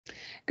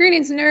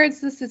Greetings,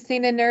 nerds. This is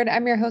CNN Nerd.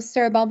 I'm your host,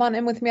 Sarah Belmont,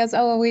 and with me, as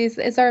always,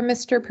 is our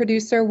Mr.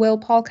 Producer, Will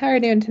Polk. How are you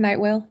doing tonight,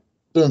 Will?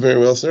 Doing very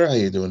well, sir. How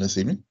you doing this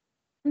evening?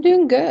 I'm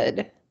doing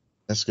good.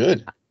 That's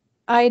good.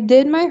 I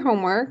did my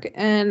homework,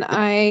 and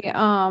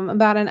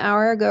about an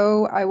hour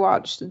ago, I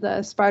watched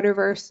the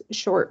Spider-Verse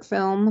short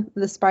film,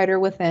 The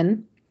Spider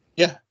Within.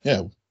 Yeah.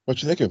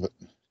 What you think of it?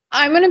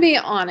 I'm gonna be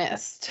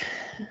honest.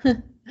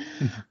 And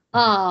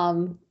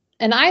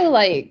I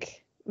like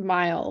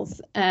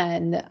Miles,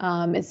 and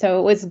so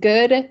it was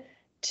good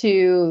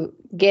to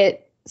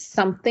get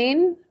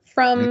something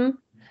from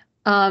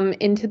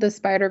Into the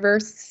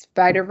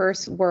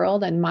Spider-Verse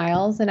world and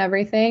Miles and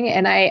everything.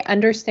 And I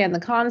understand the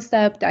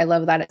concept. I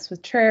love that it's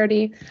with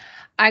charity.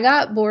 I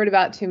got bored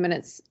about 2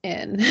 minutes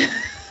in.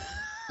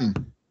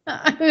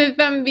 If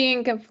I'm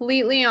being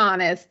completely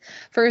honest,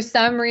 for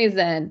some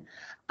reason,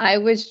 I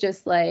was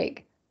just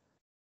like,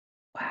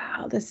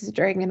 wow, this is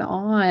dragging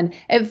on.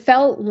 It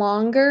felt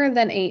longer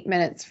than 8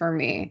 minutes for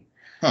me.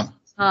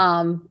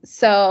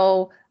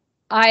 So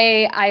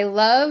I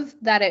love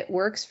that it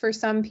works for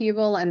some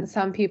people, and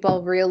some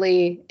people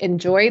really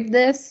enjoyed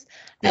this.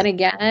 Yeah. And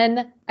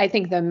again, I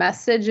think the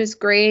message is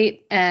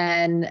great,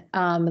 and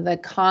the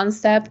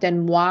concept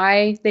and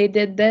why they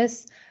did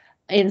this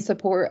in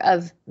support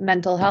of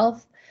mental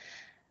health.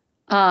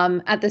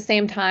 At the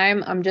same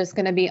time, I'm just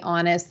going to be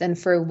honest, and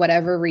for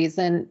whatever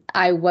reason,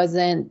 I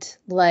wasn't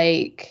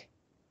like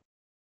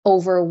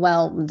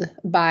overwhelmed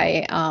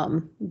by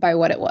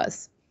what it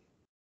was.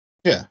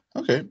 Yeah.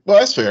 Okay. Well,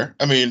 that's fair.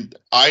 I mean,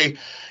 I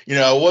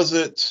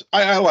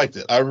liked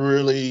it. I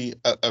really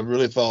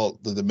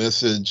thought that the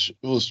message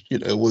was,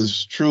 it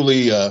was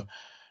truly,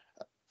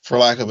 for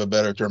lack of a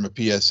better term, a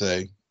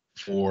PSA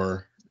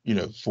for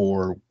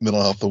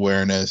mental health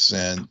awareness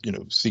and,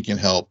 seeking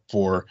help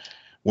for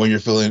when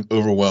you're feeling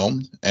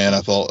overwhelmed. And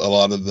I thought a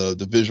lot of the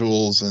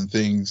visuals and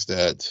things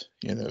that,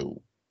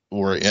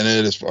 were in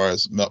it, as far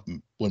as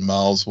when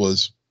Miles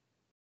was,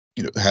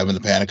 having the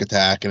panic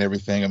attack and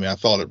everything. I mean, I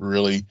thought it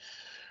really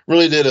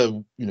did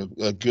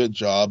a good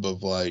job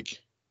of, like,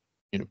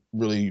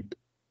 really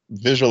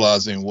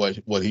visualizing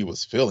what he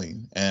was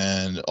feeling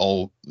and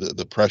all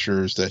the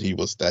pressures that he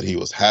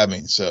was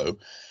having. So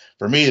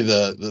for me,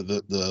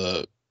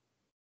 the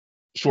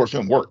short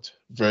film worked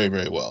very,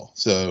 very well.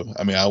 So,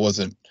 I mean, I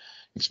wasn't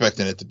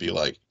expecting it to be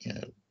like,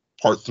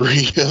 part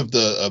 3 of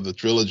the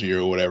trilogy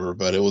or whatever,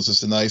 but it was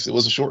just it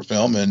was a short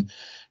film, and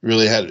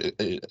really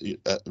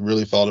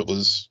really thought it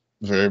was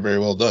very, very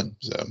well done.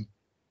 So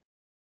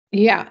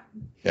yeah.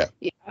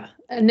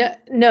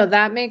 No,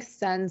 that makes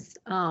sense.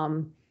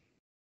 And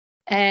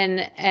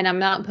I'm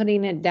not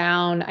putting it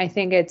down. I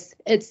think it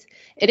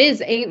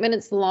is 8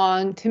 minutes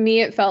long. To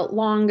me, it felt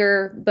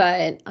longer,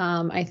 but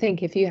I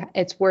think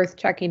it's worth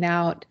checking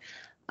out,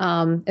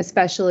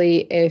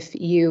 especially if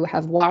you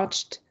have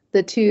watched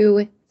the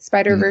 2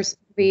 Spider-Verse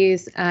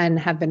movies and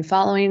have been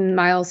following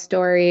Miles'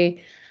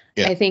 story.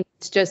 Yeah. I think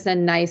it's just a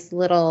nice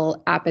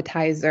little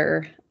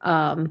appetizer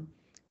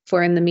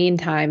for in the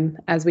meantime,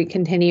 as we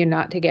continue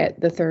not to get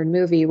the 3rd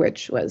movie,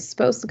 which was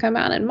supposed to come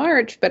out in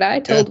March, but I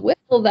told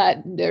Will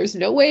that there's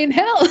no way in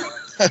hell.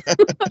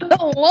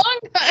 A long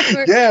time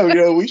ago.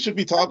 Yeah, we should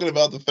be talking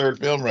about the 3rd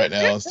film right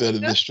now instead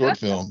of this short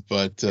film.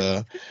 But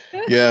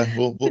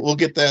we'll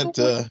get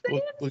that.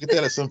 We'll get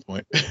that at some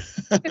point.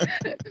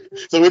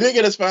 So we did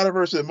get a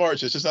Spider-Verse in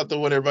March. It's just not the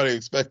one everybody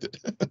expected.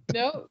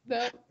 No.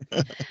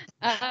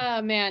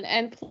 Man.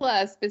 And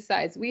plus,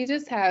 besides, we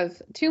just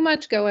have too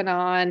much going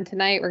on.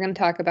 Tonight, we're going to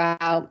talk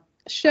about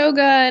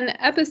Shogun,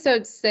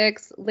 episode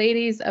 6,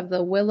 Ladies of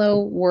the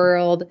Willow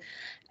World.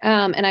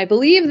 And I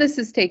believe this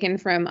is taken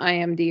from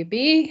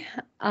IMDb.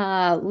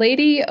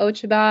 Lady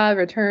Ochiba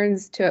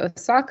returns to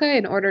Osaka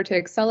in order to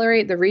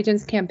accelerate the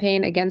region's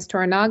campaign against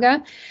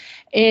Toranaga.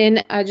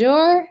 In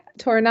Ajor,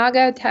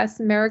 Toranaga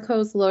tests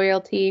Mariko's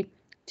loyalty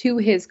to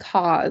his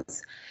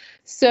cause.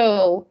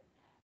 So,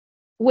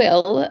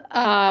 Will,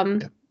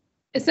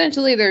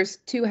 essentially there's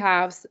 2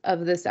 halves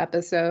of this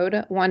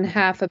episode, one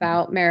half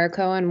about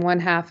Mariko and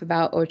one half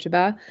about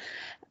Ochiba.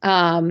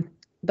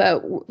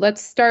 But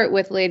let's start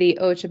with Lady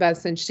Ochiba,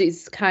 since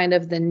she's kind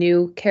of the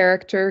new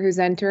character who's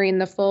entering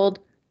the fold.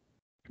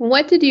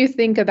 What did you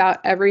think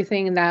about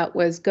everything that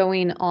was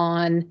going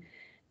on?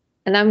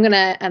 And I'm going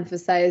to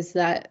emphasize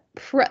that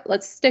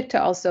let's stick to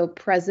also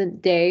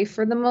present day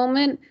for the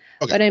moment.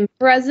 Okay. But in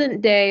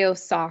present day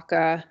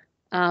Osaka,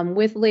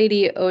 with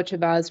Lady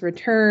Ochiba's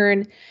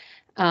return,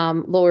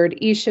 Lord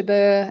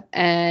Ishiba,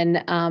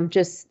 and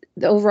just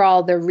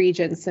overall the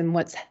regents and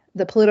what's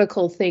the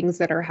political things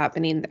that are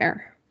happening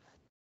there.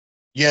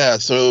 Yeah,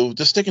 so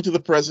just sticking to the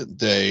present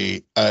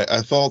day,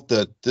 I thought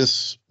that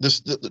this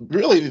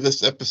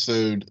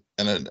episode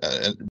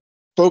and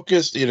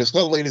focused, it's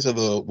called Ladies of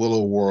the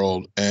Willow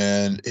World,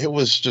 and it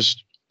was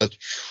just a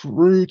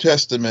true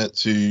testament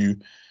to,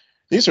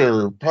 these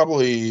are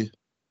probably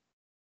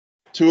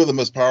 2 of the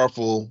most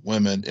powerful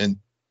women in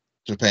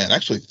Japan.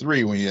 Actually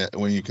 3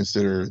 when you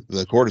consider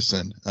the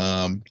courtesan,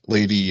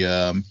 Lady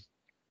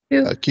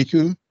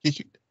Kiku.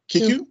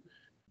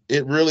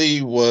 It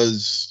really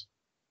was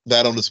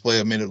that on display.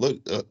 I mean,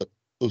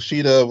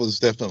 Ushida was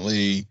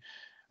definitely,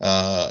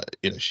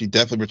 she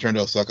definitely returned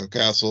to Osaka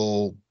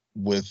Castle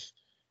with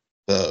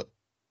the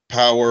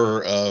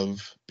power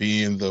of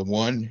being the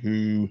one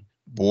who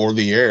bore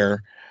the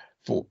heir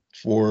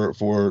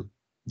for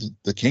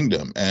the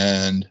kingdom.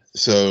 And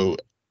so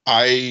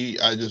I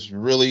just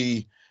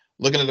really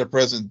looking at the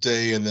present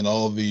day, and then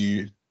all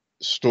the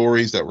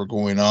stories that were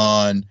going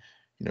on,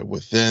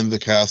 within the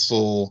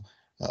castle,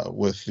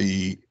 with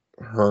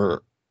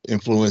her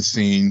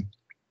influencing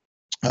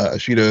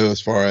Ashido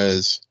as far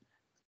as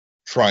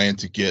trying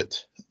to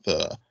get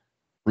the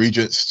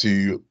regents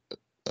to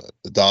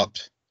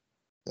adopt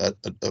a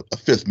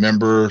fifth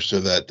member so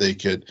that they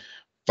could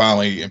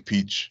finally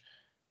impeach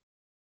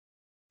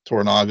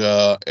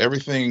Toranaga.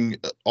 Everything,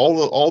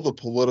 all the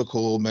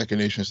political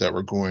machinations that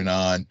were going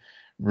on,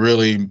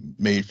 really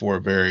made for a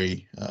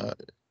very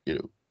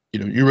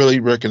you really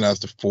recognize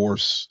the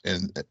force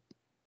and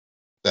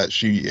that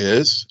she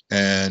is,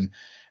 and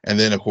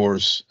then of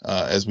course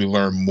as we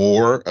learn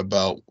more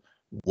about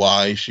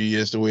why she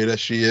is the way that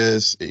she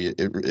is,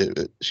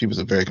 she was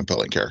a very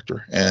compelling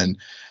character. And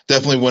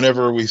definitely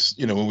whenever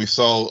when we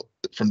saw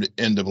from the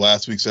end of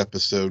last week's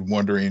episode,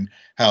 wondering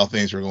how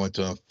things were going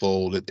to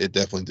unfold, it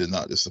definitely did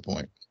not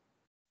disappoint.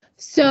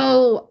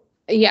 So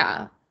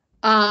yeah,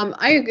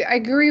 I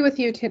agree with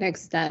you to an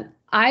extent.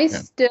 I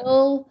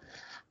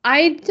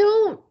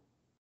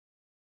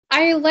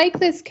like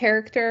this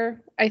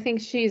character. I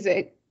think she's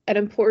an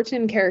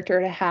important character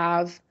to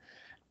have.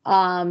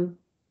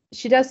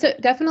 She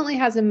definitely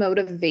has a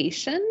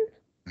motivation.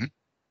 Mm-hmm.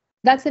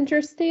 That's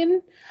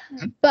interesting.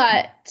 Mm-hmm.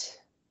 But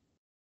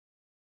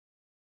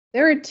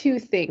there are two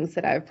things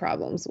that I have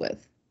problems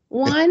with.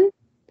 One,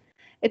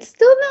 it's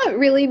still not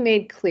really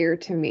made clear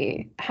to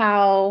me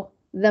how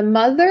the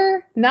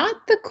mother,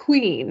 not the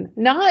queen,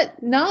 not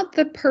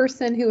the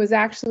person who was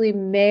actually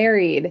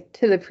married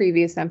to the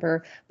previous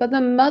emperor, but the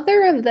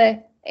mother of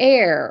the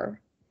heir,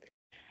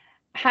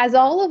 has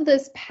all of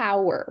this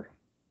power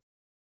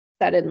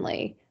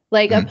suddenly,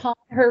 upon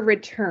her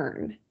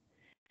return,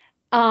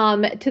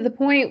 to the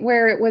point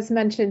where it was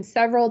mentioned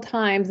several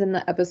times in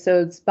the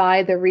episodes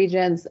by the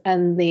regents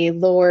and the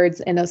lords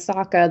in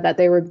Osaka that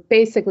they were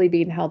basically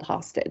being held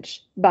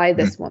hostage by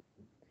this woman.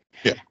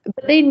 Yeah.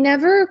 But they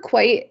never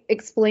quite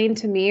explained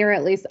to me, or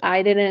at least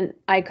I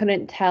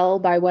couldn't tell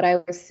by what I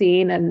was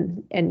seeing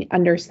and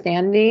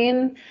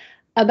understanding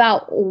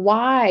about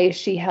why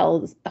she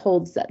holds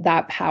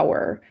that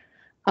power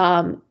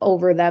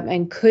over them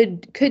and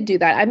could do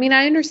that. I mean,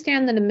 I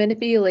understand the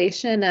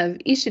manipulation of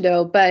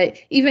Ishido, but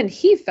even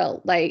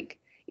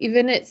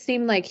it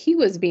seemed like he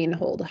was being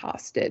held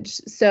hostage.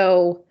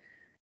 So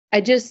I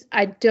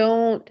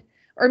don't,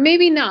 or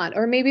maybe not,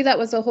 or maybe that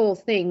was a whole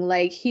thing.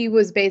 Like, he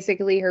was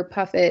basically her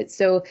puppet.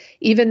 So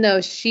even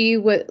though she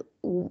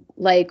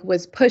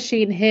was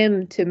pushing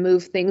him to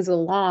move things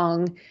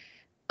along,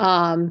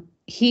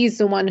 he's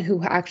the one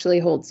who actually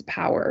holds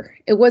power.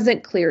 It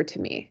wasn't clear to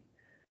me.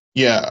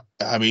 Yeah,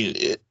 I mean,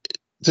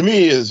 to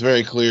me, it's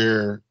very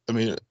clear. I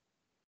mean,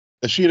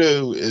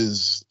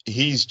 Ashido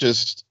he's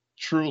just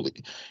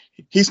truly,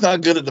 he's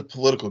not good at the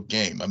political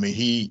game. I mean,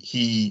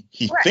 he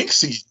right.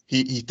 thinks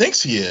he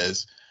thinks he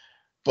is,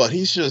 but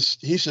he's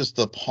just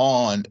the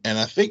pawn. And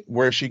I think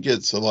where she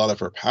gets a lot of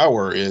her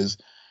power is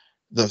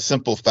the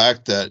simple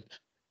fact that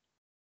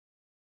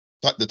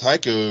the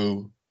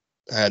Taiko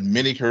had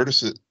many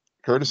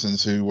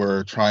courtesans who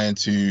were trying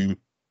to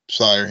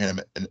sire him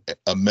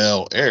a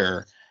male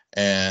heir,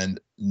 and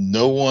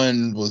no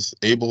one was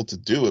able to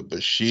do it. But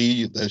as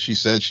she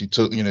said, she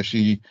took,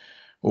 she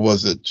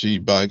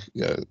by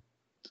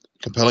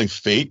compelling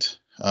fate.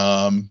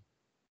 I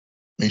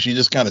mean, she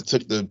just kind of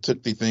took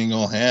the thing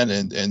on hand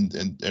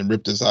and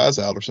ripped his eyes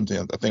out or something.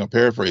 I think I'm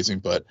paraphrasing,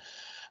 but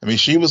I mean,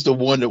 she was the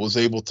one that was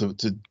able to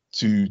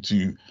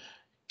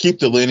keep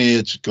the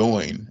lineage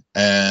going,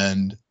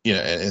 and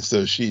and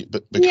so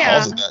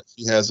because of that,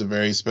 she has a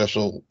very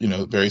special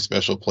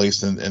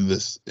place in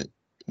this,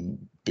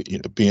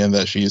 being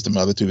that she is the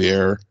mother to the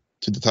heir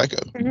to the Taiko.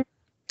 Mm-hmm.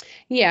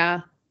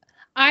 Yeah,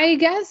 I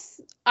guess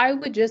I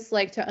would just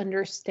like to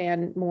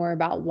understand more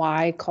about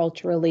why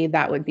culturally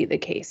that would be the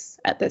case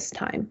at this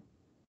time.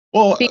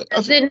 Well,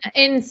 because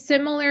in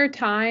similar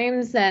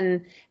times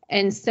and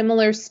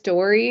similar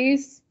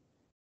stories,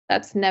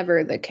 that's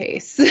never the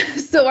case.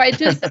 So I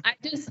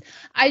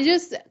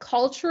just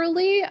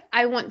culturally,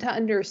 I want to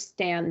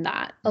understand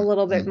that a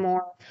little bit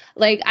more.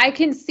 Like, I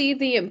can see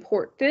the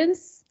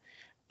importance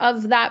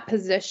of that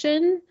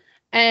position.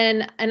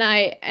 And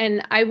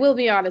I will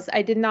be honest,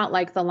 I did not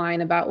like the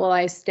line about, well,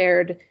 I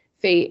stared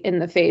fate in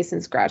the face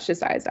and scratched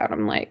his eyes out.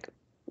 I'm like,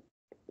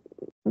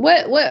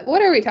 what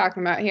are we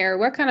talking about here?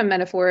 What kind of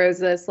metaphor is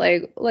this?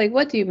 Like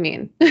what do you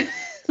mean?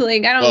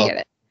 Like, I don't get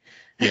it.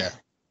 Yeah.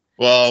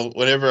 Well,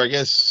 whatever, I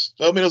guess.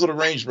 I mean, it was an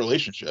arranged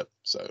relationship,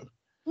 so.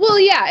 Well,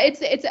 yeah,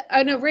 it's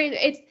an arranged.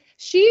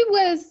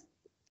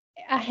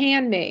 a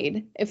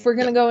handmaid, if we're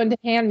going to go into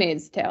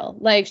Handmaid's Tale.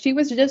 Like, she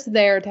was just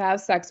there to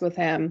have sex with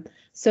him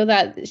so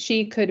that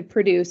she could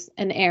produce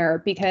an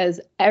heir, because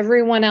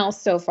everyone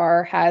else so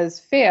far has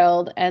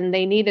failed and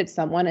they needed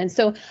someone. And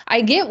so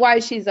I get why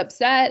she's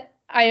upset.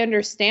 I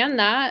understand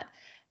that.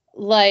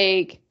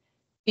 Like,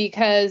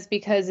 because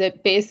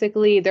it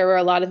basically, there were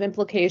a lot of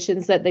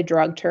implications that they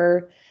drugged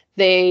her.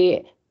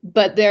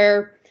 But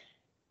they're,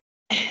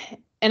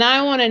 and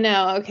I want to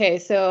know, okay,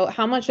 so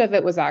how much of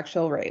it was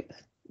actual rape?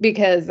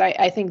 Because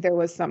I think there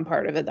was some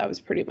part of it that was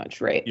pretty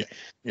much rape. Yeah.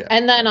 Yeah.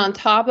 And then on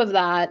top of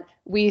that,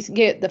 we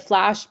get the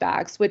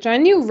flashbacks, which I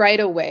knew right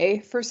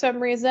away for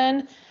some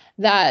reason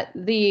that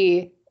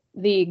the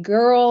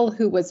girl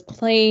who was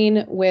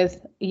playing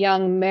with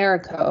young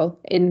Mariko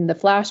in the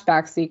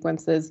flashback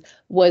sequences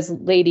was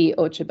Lady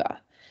Ochiba,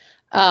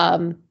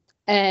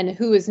 and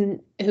who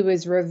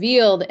was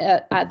revealed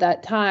at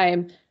that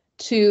time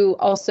to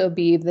also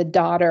be the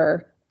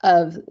daughter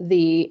of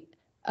the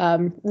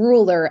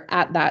ruler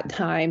at that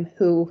time,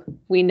 who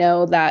we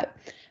know that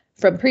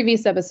from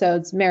previous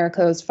episodes,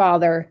 Mariko's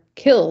father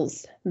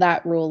kills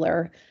that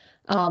ruler,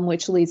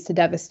 which leads to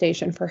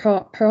devastation for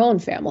her own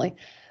family.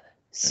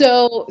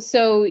 So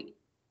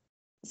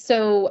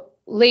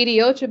Lady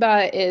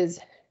Ochiba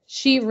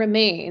she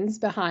remains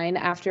behind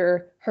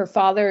after her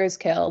father is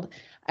killed,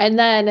 and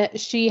then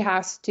she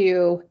has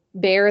to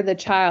bear the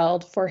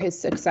child for his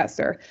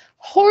successor.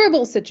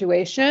 Horrible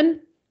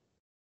situation.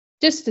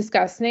 Just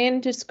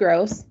disgusting, just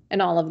gross,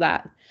 and all of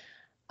that.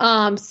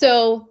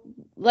 So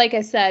like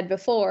I said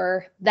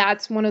before,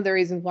 that's one of the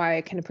reasons why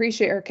I can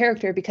appreciate her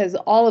character, because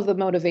all of the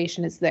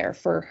motivation is there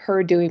for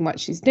her doing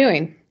what she's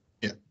doing.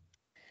 Yeah.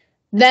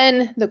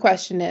 Then the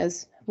question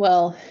is,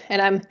 well,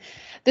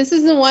 this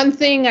is the one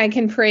thing I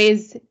can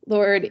praise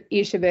Lord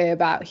Ishibe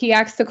about. He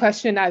asked the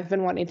question I've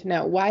been wanting to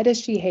know. Why does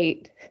she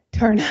hate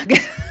Toranaga?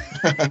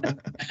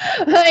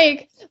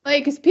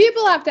 Because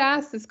people have to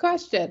ask this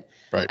question.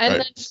 Right. And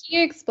then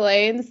she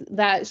explains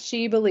that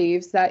she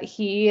believes that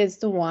he is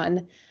the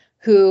one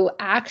who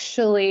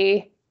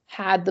actually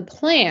had the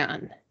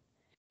plan.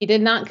 He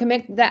did not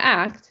commit the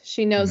act.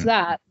 She knows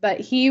that, but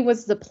he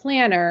was the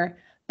planner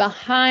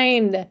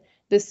behind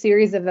the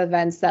series of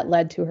events that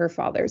led to her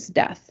father's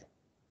death.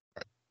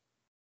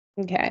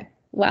 Okay,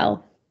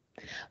 well,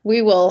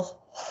 we will.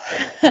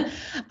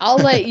 I'll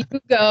let you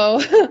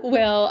go,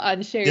 Will,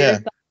 and share your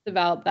thoughts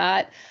about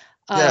that.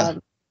 Well,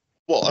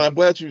 I'm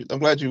glad you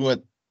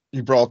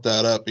brought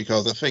that up,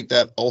 because I think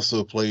that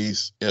also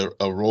plays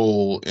a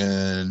role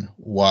in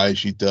why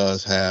she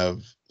does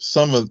have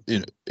some of,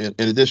 in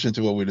addition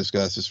to what we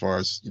discussed as far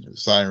as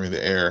bearing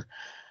the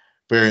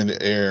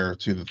heir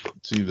to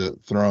the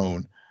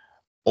throne.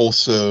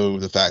 Also,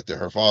 the fact that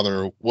her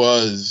father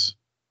was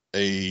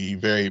a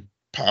very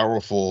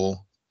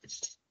powerful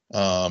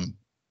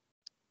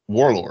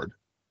warlord,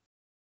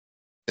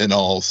 and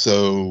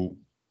also,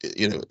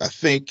 I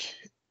think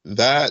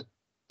that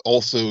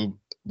also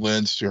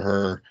lends to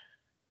her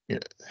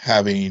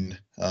having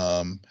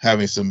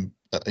some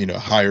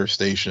higher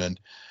station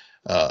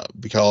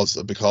because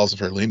of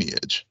her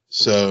lineage.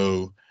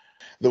 So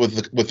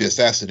with the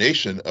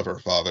assassination of her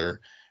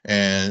father,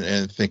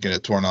 and thinking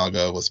that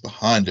Toranaga was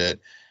behind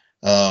it,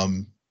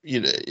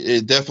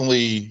 it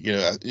definitely,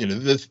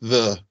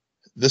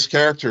 this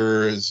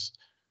character is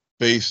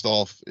based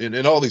off,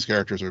 and all these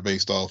characters are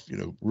based off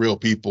real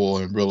people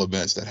and real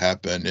events that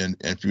happened in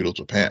feudal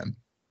Japan.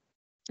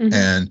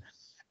 And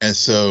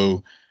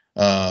so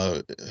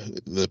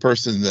the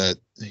person that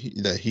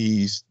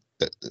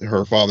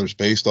her father's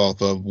based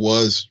off of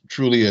was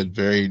truly a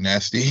very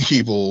nasty,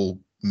 evil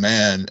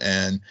man,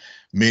 and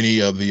many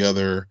of the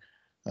other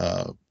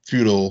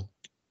feudal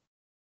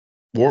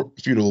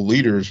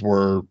leaders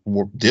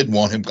did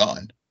want him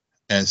gone,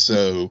 and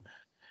so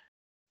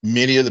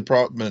many of the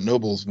prominent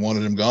nobles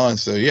wanted him gone.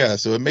 So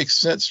so it makes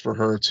sense for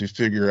her to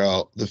figure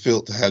out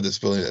to have this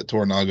feeling that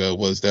Toranaga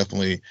was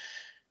definitely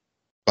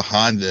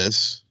behind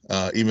this,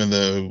 even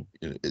though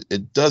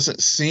it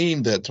doesn't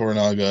seem that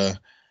Toranaga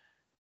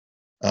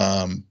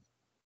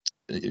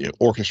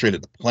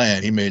orchestrated the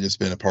plan. He may have just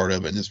been a part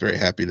of it, and just very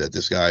happy that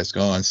this guy is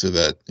gone, so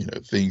that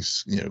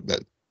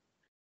that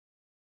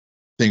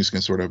things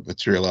can sort of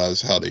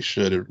materialize how they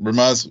should. It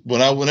reminds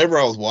whenever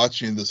I was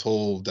watching this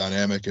whole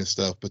dynamic and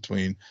stuff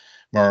between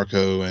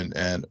Mariko and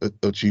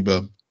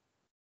Ochiba,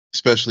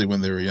 especially when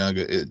they were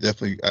younger, I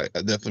definitely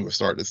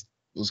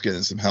was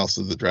getting some House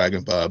of the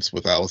Dragon vibes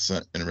with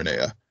Alicent and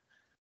Renea,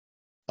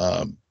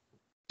 and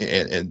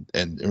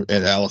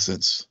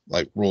Alicent's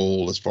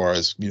role as far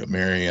as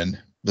marrying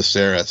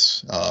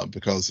Viserys,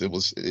 because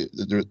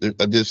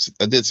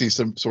I did see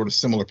some sort of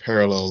similar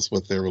parallels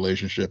with their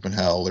relationship, and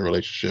how their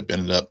relationship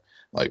ended up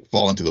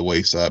falling to the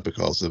wayside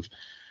because of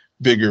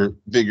bigger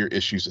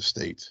issues of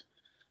state.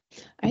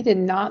 I did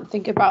not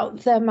think about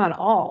them at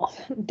all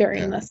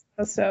during this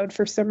episode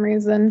for some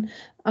reason,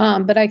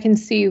 but I can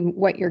see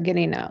what you're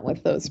getting at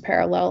with those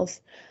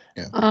parallels.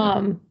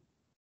 To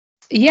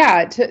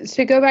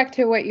go back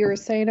to what you were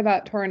saying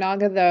about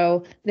Toranaga,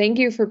 though, thank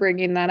you for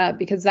bringing that up,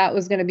 because that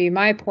was going to be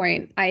my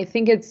point. I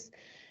think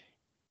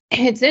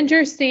it's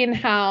interesting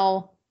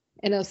how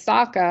in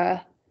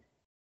Osaka,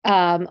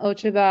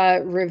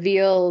 Ochiba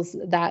reveals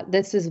that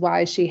this is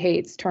why she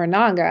hates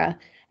Toranaga.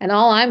 And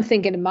all I'm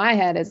thinking in my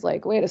head is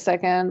like, wait a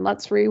second,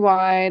 let's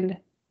rewind,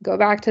 go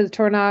back to the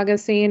Toranaga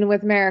scene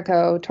with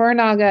Mariko.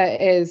 Toranaga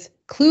is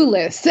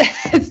clueless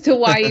as to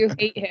why you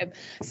hate him.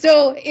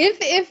 So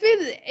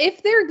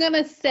if they're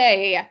gonna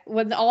say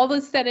when all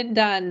is said and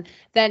done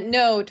that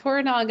no,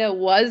 Toranaga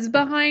was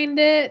behind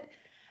it,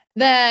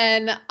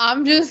 then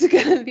I'm just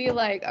gonna be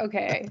like,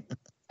 okay,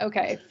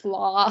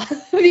 flaw.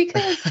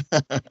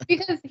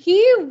 because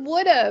he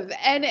would have,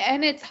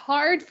 and it's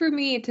hard for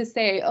me to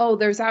say, oh,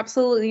 there's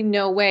absolutely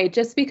no way,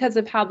 just because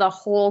of how the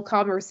whole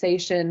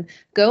conversation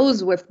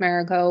goes with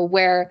Mariko,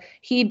 where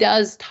he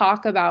does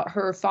talk about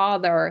her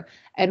father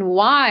and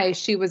why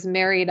she was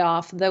married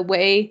off the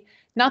way,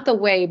 not the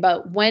way,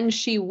 but when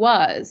she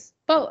was,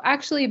 but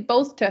actually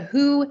both to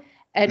who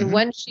and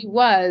when she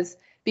was,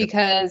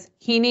 because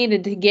he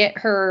needed to get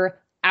her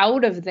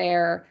out of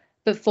there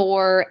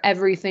before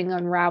everything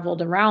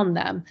unraveled around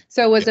them.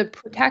 So it was a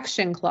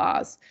protection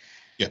clause.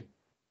 Yeah.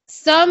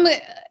 Some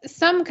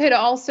could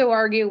also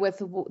argue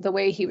with the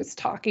way he was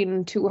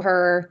talking to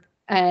her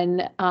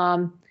and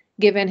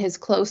given his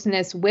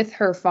closeness with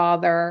her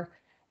father,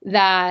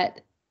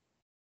 that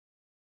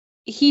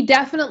he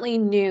definitely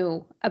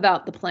knew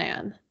about the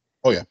plan.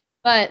 Oh yeah.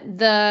 But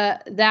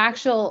the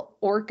actual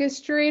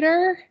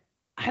orchestrator,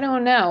 I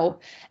don't know.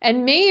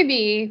 And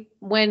maybe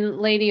when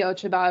Lady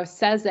Ochiba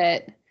says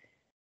it,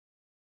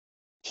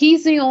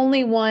 he's the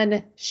only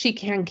one she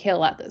can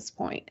kill at this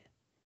point.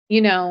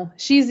 You know,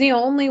 she's the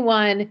only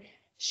one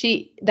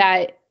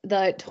that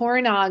the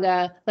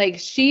Toranaga,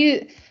 like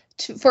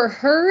for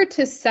her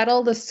to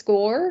settle the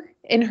score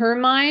in her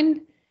mind,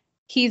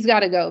 he's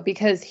got to go,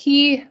 because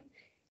he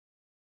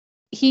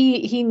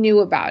knew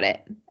about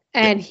it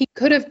and he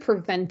could have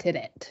prevented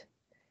it.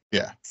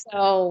 Yeah.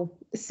 So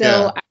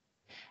yeah.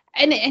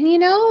 And you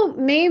know,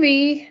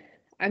 maybe,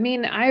 I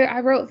mean, I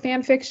wrote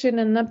fan fiction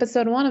in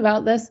episode 1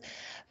 about this.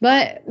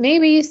 But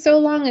maybe so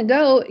long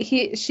ago,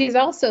 she's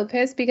also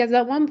pissed because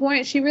at one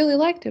point she really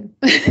liked him.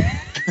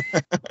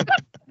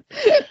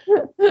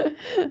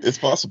 It's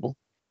possible.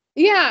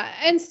 Yeah,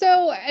 and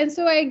so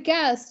I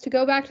guess to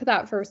go back to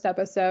that first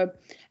episode,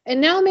 it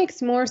now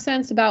makes more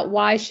sense about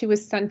why she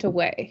was sent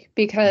away,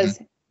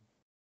 because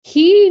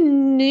he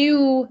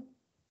knew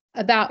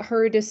about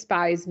her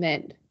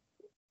despisement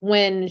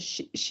when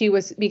she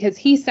was, because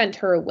he sent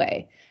her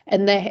away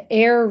and the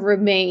heir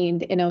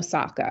remained in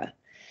Osaka.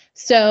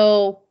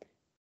 So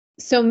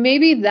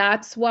maybe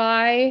that's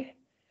why,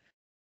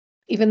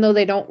 even though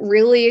they don't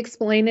really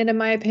explain it in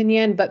my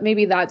opinion, but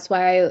maybe that's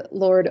why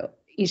Lord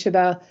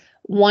Ishiba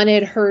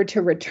wanted her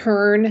to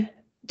return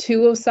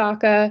to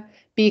Osaka,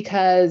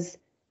 because,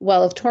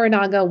 well, if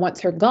Toranaga wants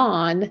her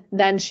gone,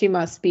 then she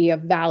must be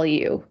of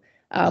value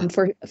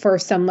for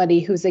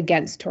somebody who's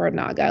against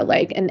Toranaga,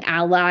 like an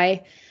ally.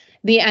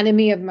 The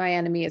enemy of my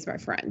enemy is my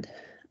friend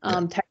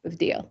type of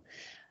deal.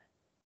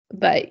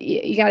 But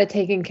you got to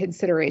take in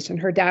consideration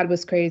her dad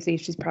was crazy.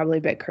 She's probably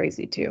a bit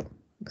crazy too.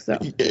 So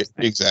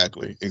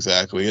exactly.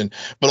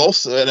 But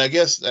also, and I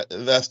guess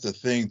that's the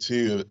thing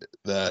too,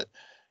 that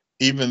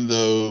even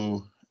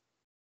though,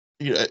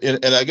 you know,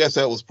 and I guess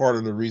that was part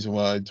of the reason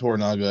why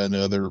Toranaga and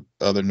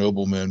other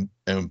noblemen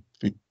and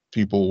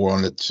people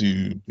wanted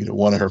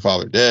her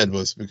father dead,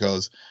 was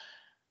because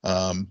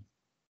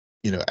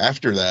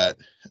after that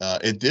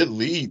it did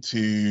lead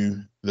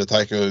to the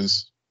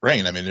Taiko's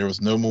reign. I mean, there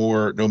was no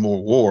more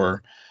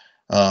war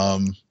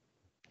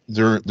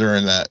during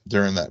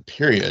that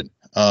period.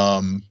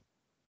 And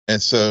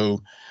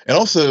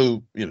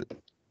also,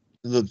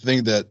 the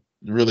thing that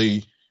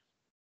really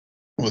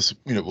was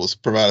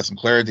provided some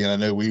clarity, and I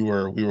know we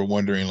were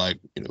wondering, like,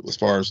 as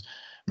far as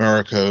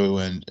Mariko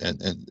and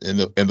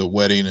the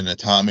wedding and the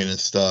timing and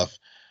stuff.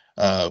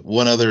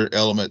 One other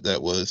element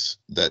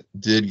that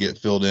did get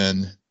filled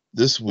in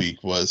this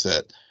week was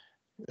that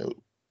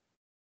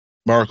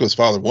Mariko's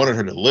father wanted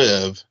her to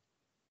live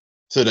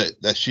so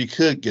that she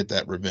could get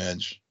that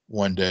revenge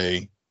one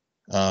day.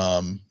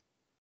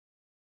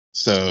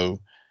 So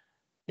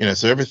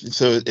everything.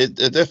 So it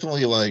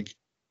definitely, like,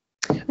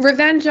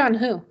 revenge on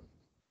who?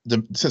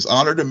 Since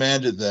honor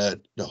demanded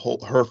that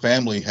her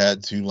family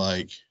had to,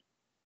 like,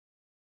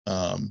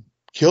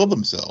 kill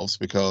themselves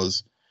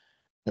because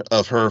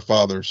of her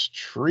father's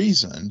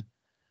treason.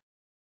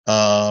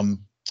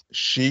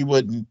 She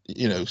would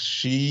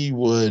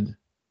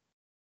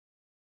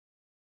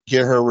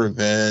get her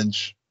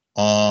revenge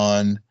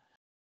on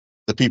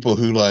the people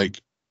who, like,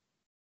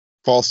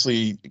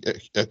 falsely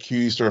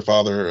accused her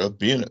father of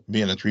being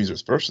a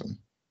treasonous person.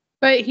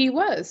 But he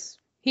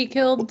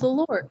killed the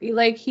Lord.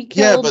 He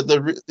killed.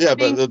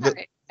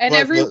 And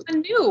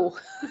everyone knew.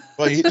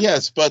 But he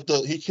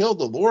killed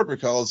the Lord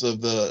because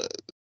of the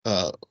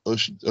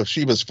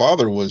Oshiba's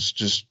father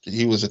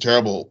he was a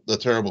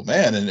terrible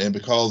man, and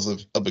because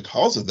of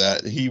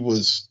that, he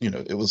was,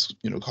 it was,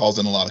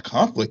 causing a lot of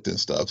conflict and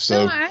stuff.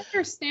 So no, I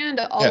understand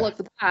all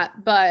of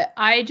that, but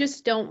I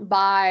just don't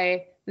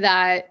buy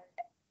that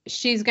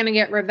she's going to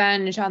get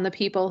revenge on the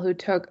people who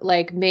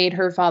made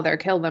her father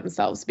kill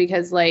themselves,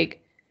 because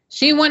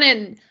she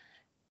wanted,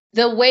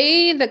 the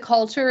way the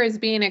culture is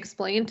being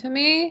explained to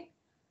me,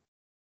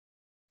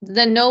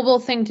 the noble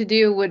thing to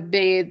do would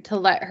be to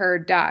let her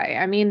die.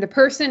 I mean, the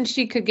person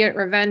she could get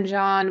revenge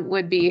on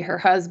would be her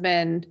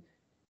husband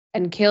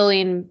and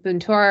killing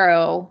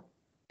Buntaro,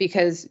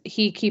 because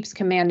he keeps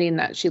commanding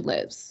that she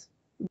lives.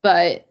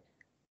 But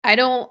I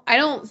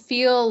don't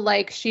feel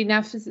like she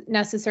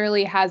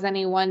necessarily has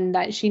anyone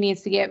that she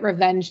needs to get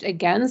revenged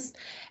against.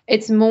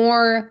 It's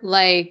more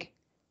like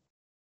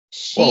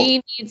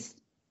she needs.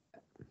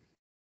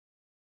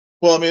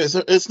 Well, I mean,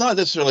 it's not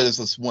necessarily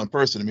this one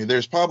person. I mean,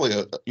 there's probably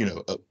a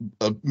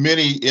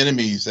many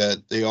enemies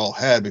that they all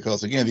had,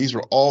 because again, these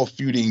were all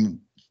feuding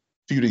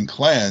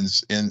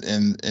clans in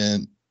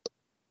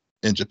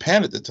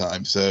Japan at the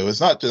time. So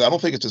it's not just, I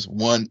don't think it's just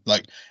one,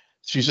 like,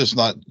 she's just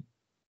not,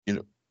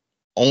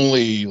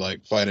 only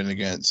like fighting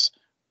against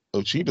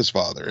Ochiba's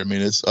father. I mean,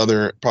 it's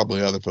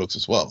probably other folks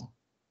as well.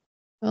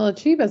 Well,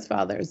 Ochiba's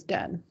father is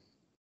dead.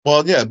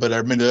 Well, yeah, but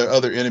I mean, there are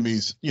other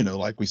enemies,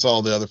 like we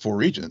saw the other four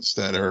regents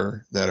that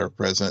are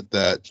present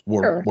that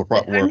were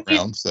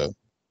around. So,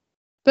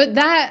 but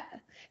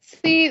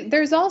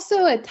there's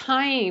also a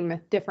time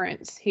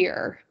difference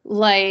here.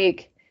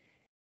 Like,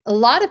 a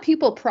lot of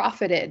people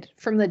profited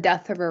from the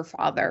death of her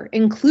father,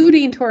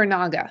 including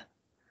Toranaga.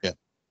 Yeah.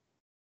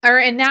 All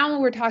right, and now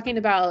we're talking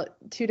about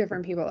two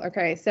different people.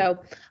 Okay, so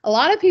a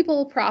lot of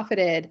people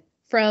profited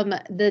from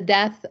the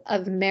death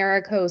of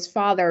Mariko's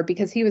father,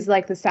 because he was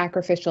like the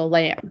sacrificial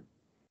lamb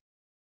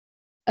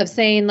of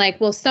saying, like,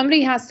 well,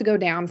 somebody has to go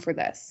down for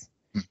this.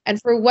 And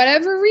for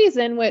whatever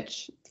reason,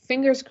 which,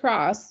 fingers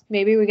crossed,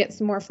 maybe we get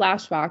some more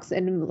flashbacks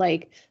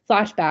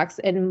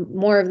and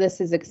more of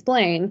this is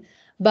explained,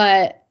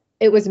 but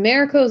it was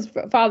Mariko's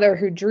father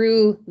who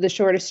drew the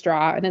shortest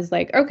straw and is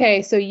like,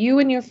 okay, so you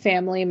and your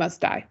family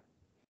must die.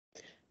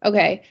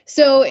 Okay,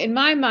 so in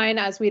my mind,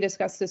 as we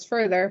discuss this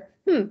further,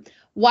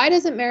 why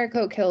doesn't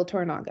Mariko kill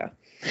Toranaga?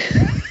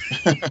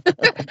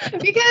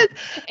 Because,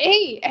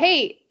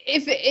 hey,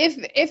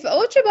 if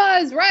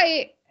Ochiba is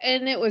right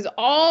and it was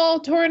all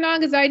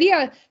Toranaga's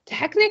idea,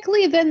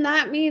 technically then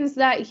that means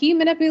that he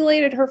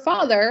manipulated her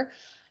father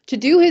to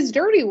do his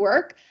dirty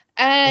work,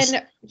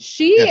 and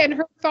and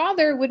her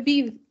father would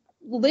be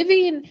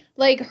living,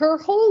 like, her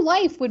whole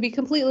life would be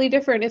completely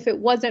different if it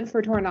wasn't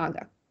for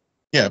Toranaga.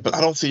 Yeah, but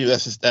I don't see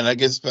and I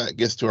guess that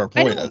gets to our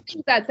point. I don't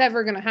think that's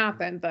ever going to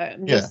happen, but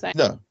I'm just saying.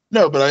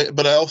 No, but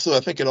I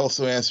think it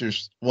also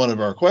answers one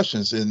of our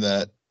questions, in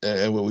that,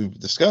 and what we've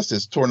discussed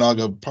is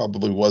Toranaga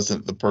probably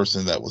wasn't the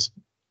person that was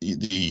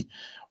the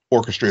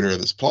orchestrator of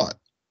this plot.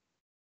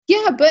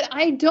 Yeah, but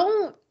I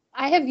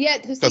have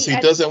yet to see, because he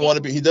doesn't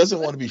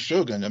want to be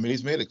Shogun. I mean,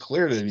 he's made it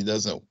clear that he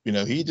doesn't.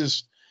 He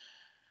just.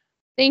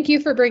 Thank you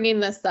for bringing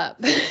this up.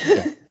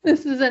 Yeah.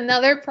 This is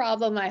another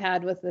problem I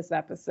had with this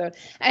episode.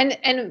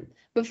 And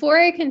before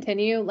I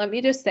continue, let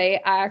me just say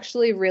I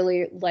actually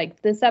really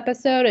liked this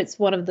episode. It's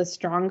one of the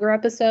stronger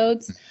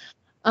episodes,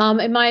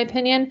 in my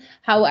opinion.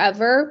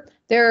 However,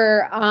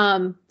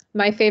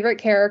 my favorite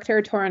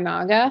character,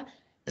 Toranaga,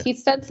 he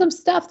said some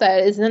stuff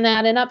that isn't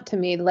adding up to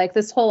me. Like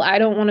this whole, I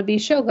don't want to be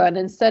Shogun.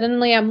 And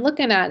suddenly I'm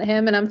looking at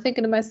him and I'm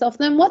thinking to myself,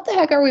 then what the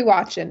heck are we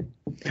watching?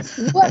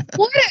 What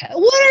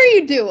are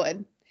you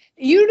doing?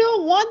 You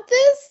don't want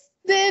this?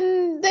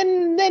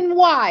 Then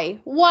why?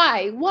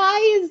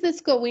 Why is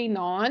this going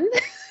on?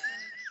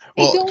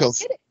 Well,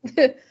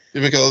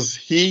 because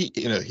he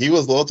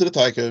was loyal to the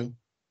Taiko,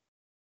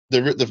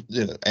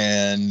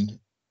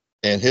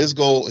 and his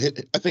goal,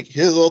 I think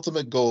his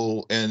ultimate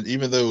goal, and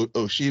even though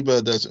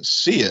Oshiba doesn't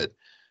see it,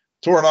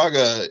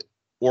 Toranaga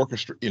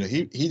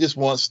he just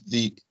wants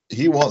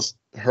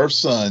her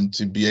son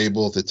to be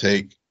able to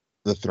take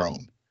the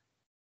throne,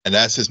 and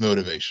that's his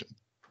motivation.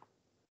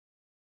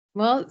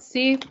 Well,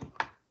 see,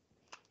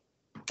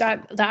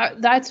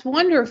 that's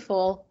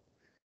wonderful,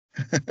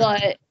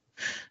 but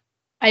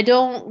I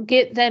don't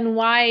get then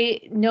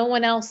why no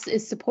one else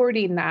is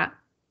supporting that.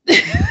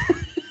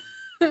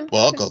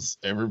 Well, because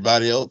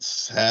everybody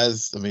else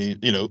has. I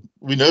mean,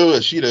 we know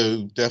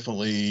Ashido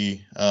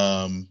definitely.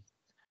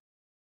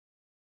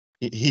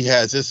 He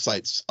has his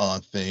sights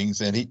on things,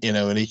 and he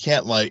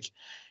can't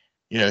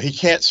he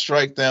can't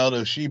strike down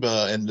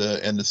Oshiba and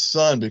the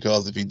son,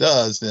 because if he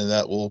does, then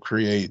that will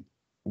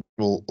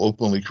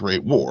openly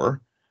create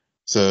war.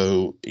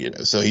 So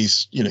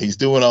he's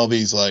doing all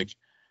these,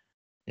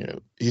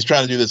 he's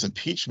trying to do this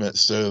impeachment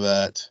so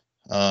that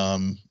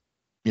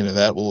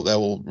that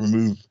will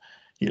remove,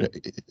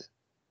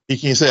 he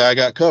can say, I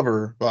got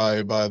cover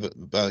by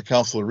the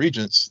Council of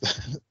Regents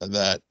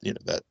that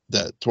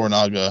that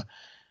Toranaga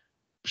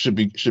should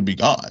be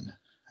gone,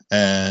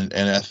 and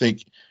I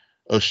think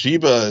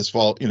Oshiba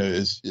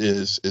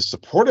is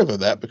supportive of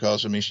that,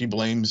 because she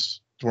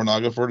blames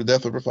Toranaga for the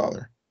death of her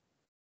father.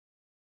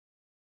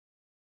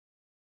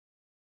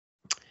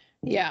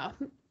 Yeah.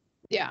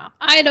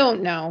 I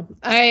don't know.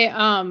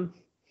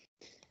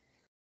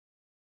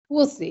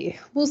 We'll see.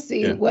 We'll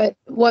see what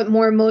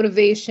more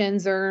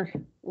motivations are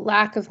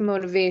lack of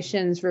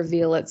motivations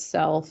reveal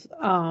itself.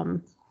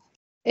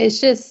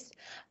 It's just,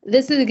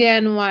 this is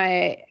again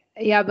why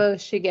Yabo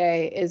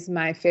Shige is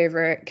my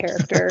favorite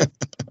character,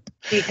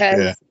 because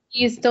Yeah.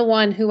 he's the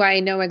one who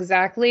I know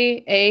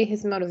exactly,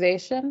 his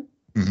motivation.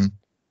 Hmm.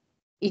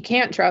 You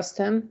can't trust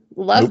him.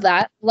 Love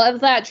that.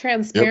 Love that Yep.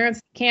 transparency.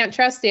 Can't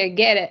trust you. I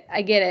get it. I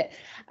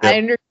Yep.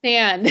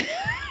 understand.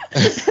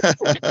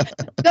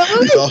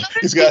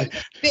 He's got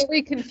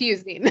very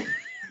confusing.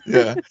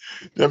 yeah.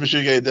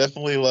 Yamashige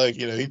definitely, like,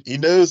 he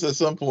knows at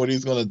some point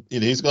he's gonna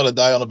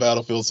die on a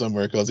battlefield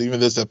somewhere, because even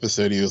this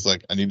episode he was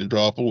like, I need to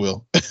draw up a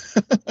will.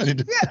 I need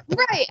to Yeah,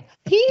 right.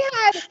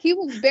 He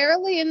was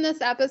barely in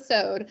this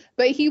episode,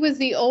 but he was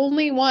the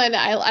only one.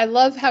 I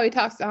love how he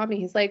talks to Ami.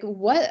 He's like,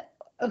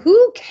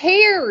 who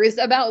cares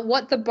about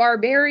what the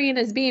barbarian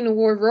is being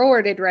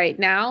rewarded right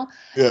now?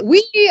 yeah.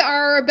 We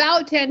are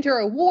about to enter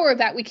a war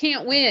that we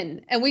can't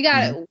win, and we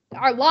got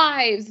our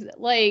lives,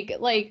 like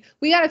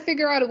we got to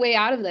figure out a way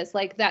out of this,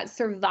 like that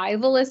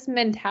survivalist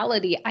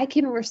mentality. I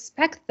can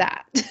respect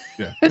that.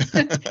 Yeah.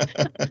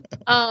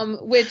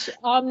 Which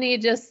Omni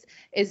just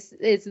is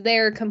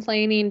there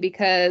complaining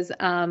because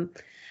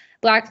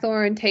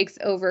Blackthorn takes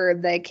over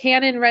the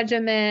cannon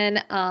regimen,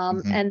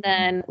 and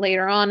then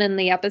later on in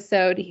the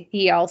episode,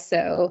 he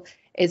also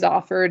is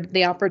offered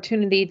the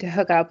opportunity to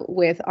hook up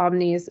with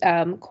Omni's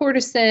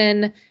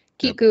courtesan,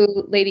 Kiku,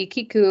 Lady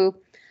Kiku.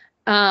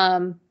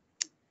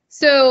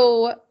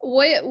 So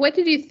what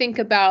did you think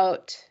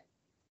about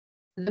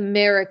the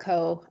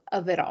Mariko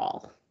of it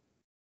all?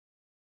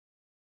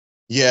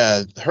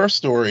 Yeah, her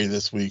story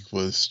this week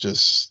was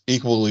just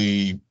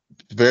equally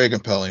very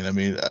compelling. I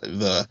mean,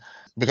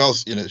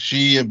 because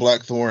she and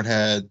Blackthorn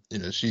had,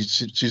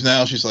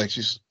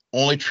 she's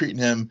only treating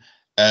him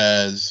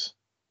as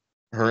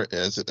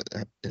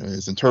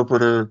his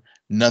interpreter,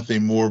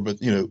 nothing more.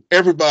 But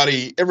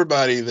everybody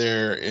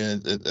there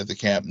at the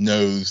camp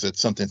knows that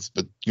something's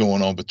been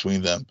going on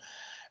between them,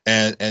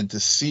 and to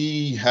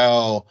see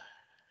how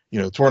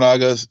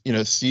Tornaga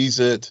sees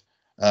it.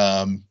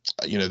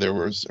 There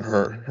was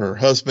her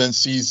husband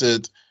sees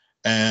it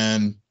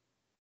and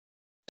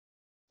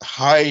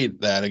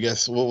hide that. I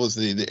guess, what was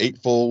the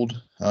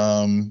eightfold?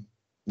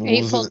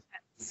 Eightfold.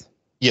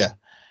 Yeah,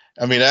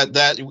 I mean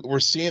that we're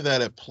seeing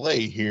that at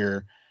play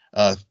here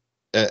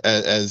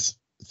as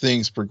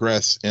things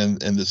progress in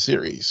the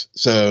series.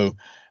 So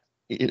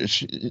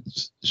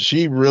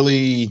she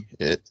really,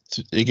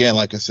 again,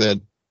 like I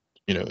said,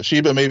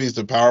 Shiba maybe is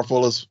the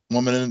powerfulest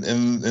woman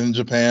in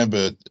Japan,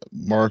 but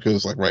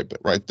Mariko's like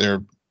right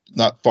there,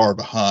 not far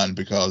behind,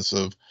 because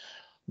of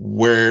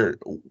where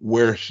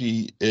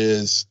she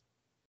is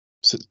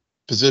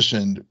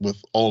positioned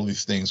with all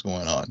these things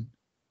going on.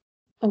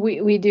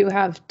 We do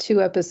have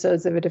 2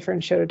 episodes of a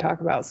different show to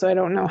talk about, so I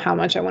don't know how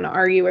much I want to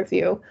argue with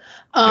you.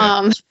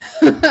 So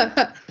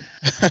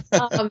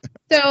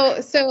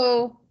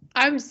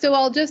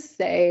I'll just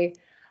say,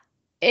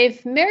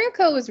 if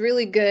Mariko was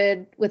really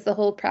good with the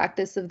whole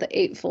practice of the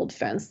eightfold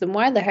fence, then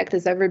why the heck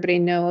does everybody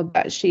know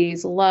that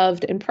she's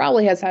loved and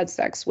probably has had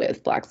sex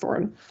with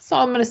Blackthorn? That's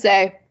all I'm gonna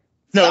say.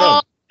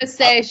 No. She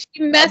messy.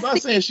 I'm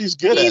not saying she's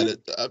good at it.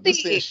 I'm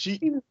just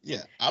saying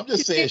I'm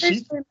just saying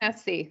she's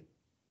messy.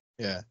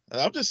 Yeah,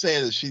 I'm just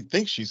saying that she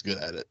thinks she's good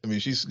at it. I mean,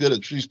 she's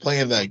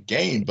playing that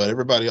game, but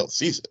everybody else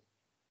sees it.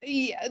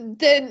 Yeah,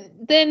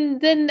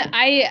 then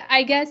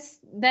I guess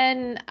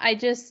then I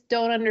just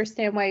don't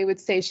understand why you would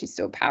say she's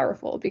so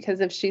powerful,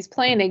 because if she's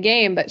playing a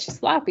game but she's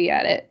sloppy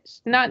at it,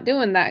 she's not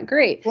doing that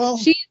great. Well,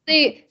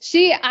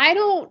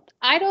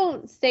 I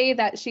don't say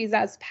that she's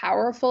as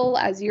powerful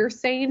as you're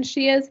saying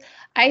she is.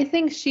 I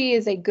think she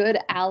is a good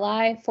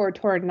ally for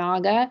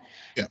Tornaga,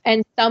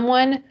 and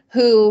someone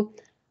who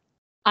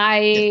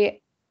I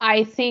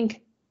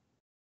think,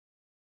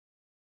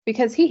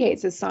 because he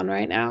hates his son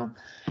right now.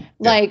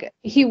 Like,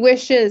 he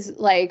wishes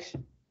like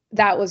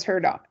that was her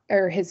daughter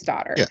or his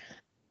daughter.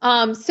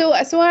 So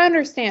I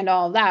understand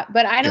all of that,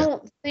 but I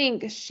don't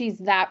think she's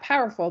that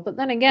powerful. But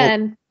then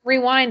again,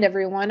 rewind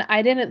everyone.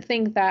 I didn't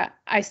think that.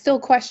 I still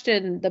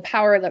question the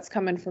power that's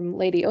coming from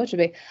Lady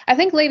Ochabe. I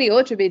think Lady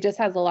Ochabe just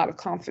has a lot of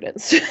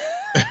confidence.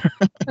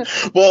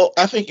 Well,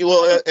 I think,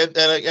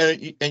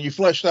 and you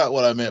fleshed out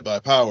what I meant by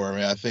power. I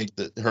mean, I think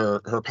that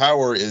her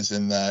power is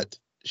in that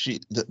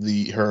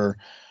her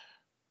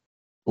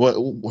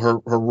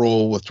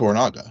role with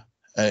Tornaga,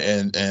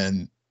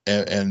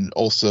 and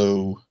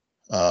also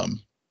I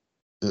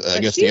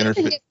guess the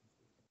interface.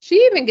 She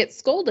even gets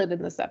scolded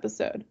in this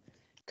episode,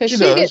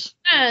 because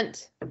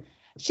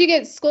she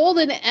gets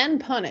scolded and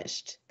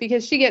punished,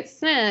 because she gets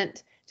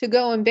sent to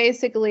go and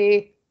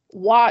basically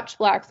watch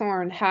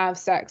Blackthorn have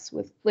sex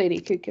with Lady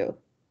Cuckoo.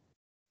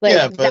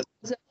 But that's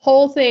the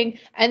whole thing.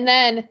 And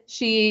then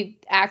she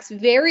acts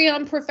very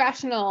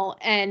unprofessional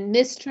and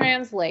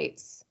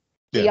mistranslates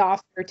the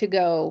offer to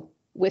go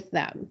with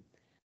them.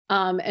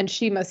 And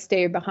she must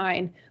stay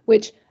behind,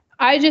 which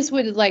I just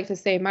would like to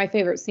say my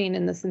favorite scene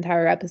in this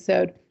entire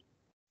episode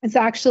is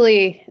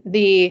actually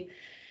the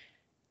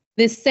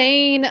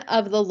saying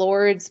of the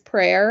Lord's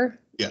Prayer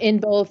in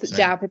both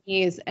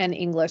Japanese and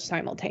English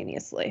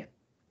simultaneously.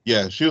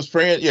 Yeah, she was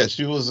praying. Yeah,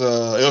 she was.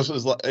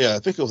 Yeah, I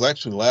think it was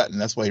actually Latin.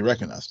 That's why he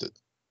recognized it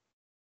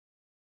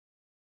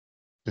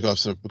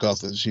because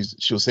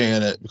she was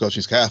saying it because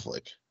she's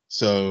Catholic.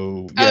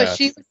 So Oh, yeah,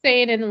 she was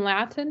saying it in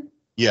Latin?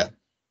 yeah,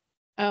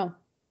 Oh,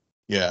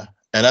 yeah,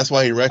 and that's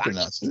why he I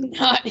recognized it. did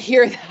not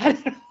hear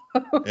that at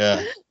all.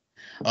 Yeah,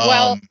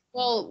 Well,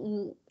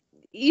 um,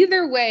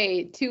 either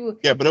way, to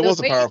yeah, but it the was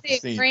a way powerful they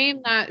scene.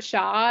 framed that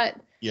shot,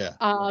 Yeah,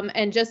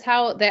 and just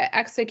how the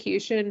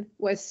execution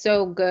was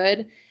so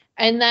good,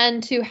 and then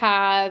to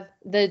have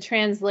the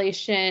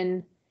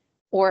translation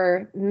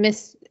or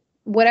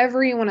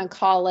whatever you want to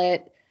call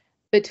it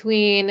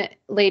between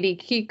Lady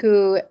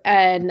Kiku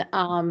and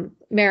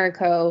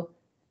Mariko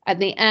at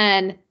the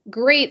end.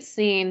 Great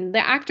scene. The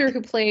actor who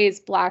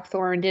plays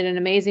Blackthorn did an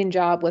amazing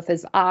job with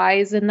his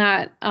eyes in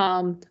that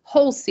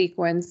whole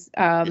sequence,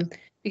 yeah,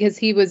 because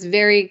he was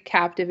very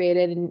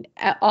captivated and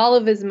all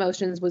of his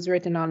emotions was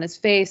written on his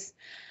face.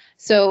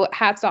 So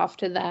hats off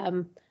to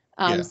them.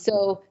 yeah,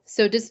 So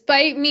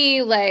despite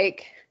me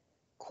like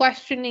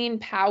questioning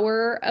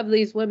power of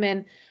these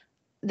women,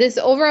 this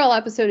overall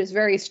episode is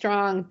very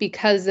strong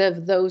because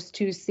of those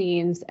two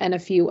scenes and a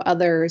few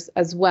others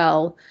as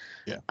well.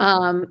 yeah,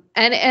 And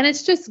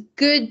it's just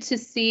good to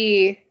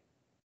see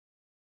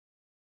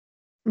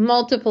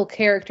multiple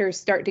characters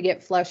start to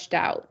get fleshed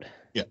out.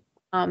 yeah.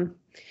 Um,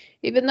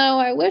 Even though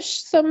I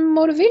wish some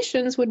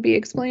motivations would be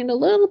explained a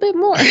little bit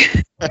more.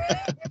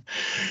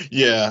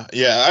 Yeah,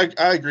 yeah,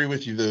 I agree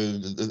with you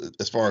though,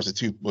 as far as the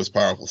two most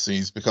powerful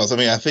scenes, because I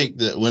mean I think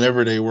that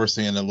whenever they were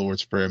saying the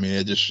Lord's Prayer, I mean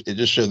it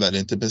just showed that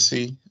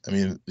intimacy. I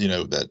mean,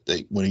 that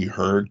they when he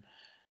heard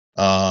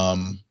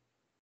um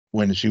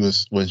when she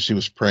was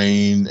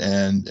praying,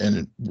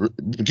 and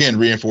again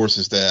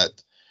reinforces that.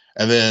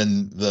 And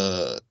then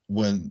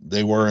when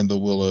they were in the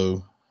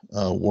Willow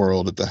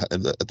world at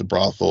the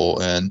brothel,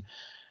 and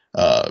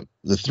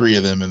the three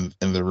of them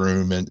in the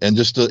room, and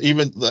just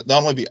even not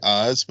only the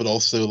eyes, but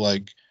also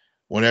like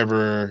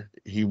whenever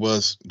he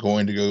was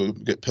going to go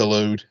get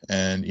pillowed,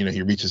 and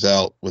he reaches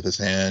out with his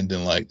hand,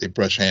 and like they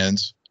brush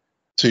hands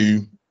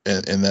too.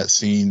 In that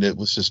scene, that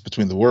was just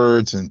between the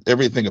words, and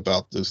everything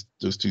about those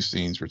two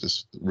scenes were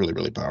just really,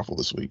 really powerful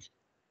this week.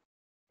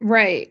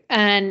 Right.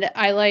 And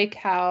I like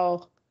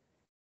how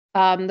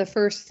the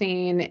first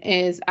scene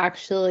is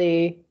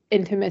actually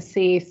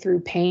intimacy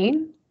through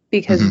pain,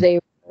 because Hmm. they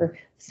were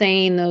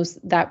saying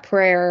that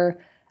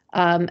prayer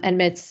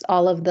amidst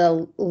all of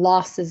the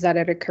losses that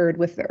had occurred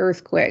with the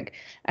earthquake.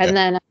 Yeah, And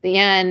then at the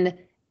end,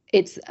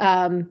 it's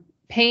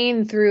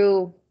pain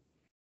through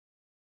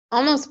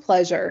almost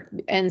pleasure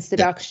and yeah,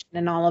 seduction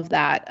and all of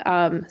that.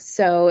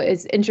 So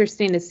it's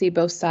interesting to see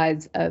both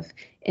sides of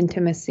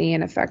intimacy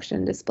and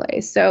affection display.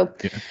 So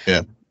yeah,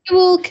 yeah. we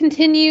will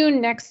continue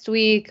next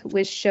week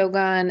with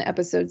Shogun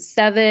episode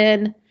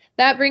 7.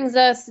 That brings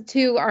us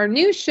to our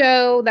new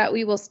show that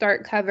we will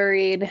start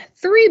covering,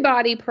 Three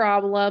Body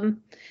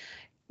Problem.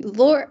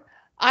 Lord,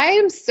 I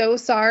am so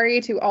sorry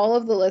to all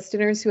of the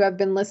listeners who have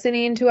been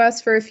listening to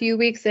us for a few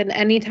weeks, and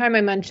anytime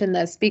I mention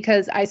this,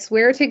 because I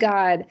swear to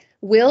God,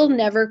 Will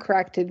never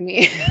corrected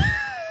me.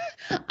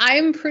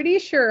 I'm pretty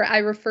sure I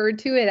referred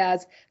to it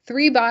as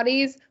Three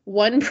Bodies,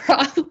 One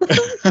Problem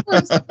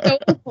for so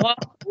long.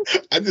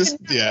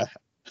 Yeah.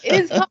 It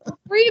is called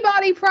Three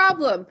Body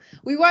Problem.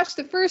 We watched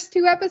the first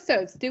 2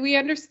 episodes. Do we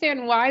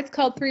understand why it's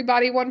called Three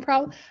Body One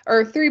Problem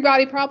or Three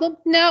Body Problem?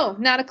 No,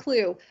 not a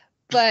clue.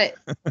 But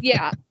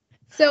yeah.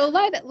 So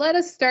let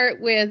us start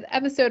with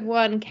episode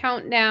 1,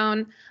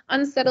 Countdown.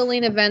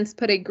 Unsettling events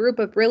put a group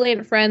of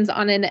brilliant friends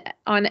on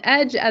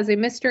edge as a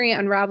mystery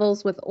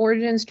unravels, with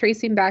origins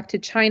tracing back to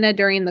China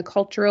during the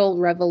Cultural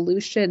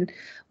Revolution.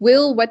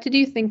 Will, what did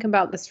you think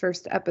about this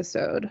first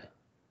episode?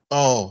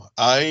 Oh,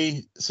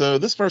 so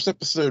this first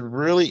episode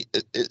really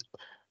it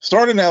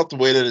started out the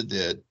way that it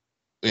did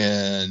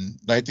in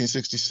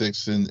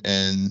 1966,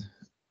 and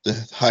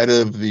the height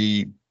of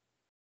the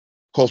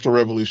Cultural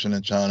Revolution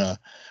in China.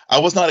 I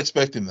was not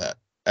expecting that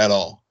at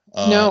all.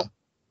 No.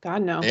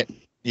 God, no.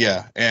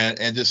 Yeah,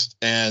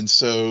 and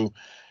so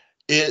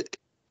it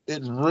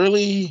it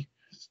really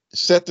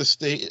set the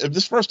stage.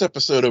 This first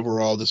episode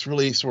overall just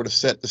really sort of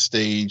set the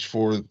stage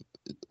for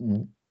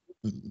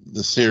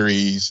the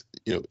series.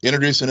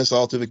 Introducing us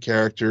all to the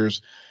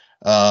characters,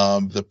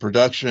 the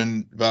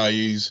production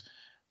values,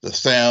 the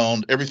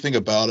sound, everything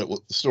about it.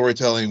 The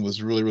storytelling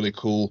was really, really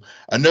cool.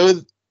 I know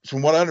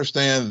from what I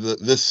understand,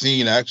 this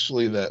scene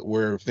actually that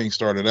where things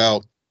started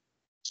out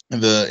in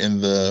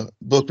the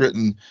book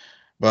written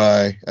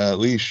by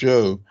Lee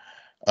Show,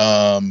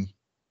 um,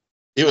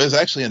 it was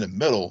actually in the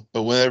middle,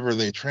 but whenever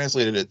they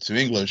translated it to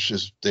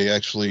English, they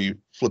actually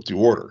flipped the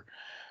order.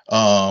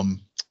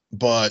 Um,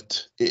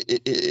 but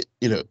it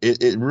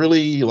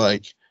really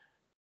like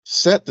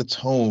set the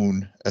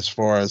tone as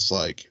far as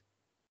like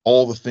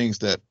all the things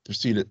that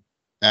proceeded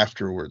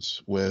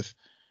afterwards, with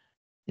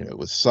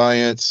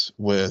science,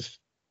 with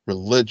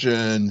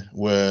religion,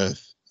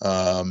 with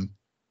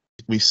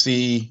we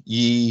see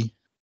Yi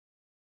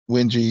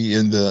Wenji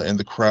in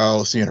the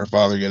crowd seeing her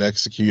father get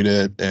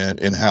executed,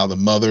 and how the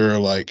mother,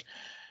 like,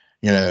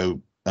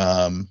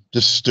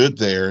 just stood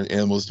there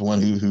and was the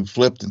one who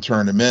flipped and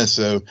turned him in.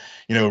 So,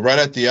 right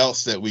at the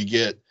outset, we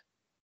get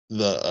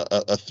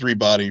a three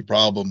body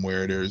problem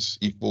where there's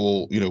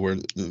equal, where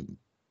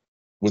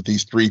with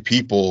these three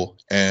people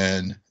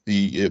and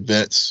the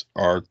events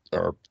are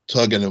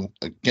tugging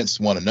against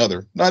one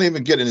another. Not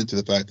even getting into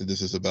the fact that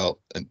this is about,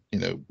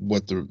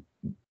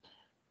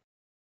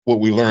 what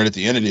we learned at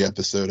the end of the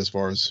episode as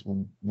far as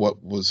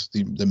what was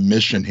the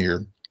mission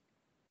here.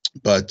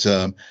 But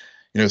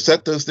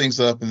set those things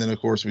up, and then of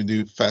course we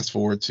do fast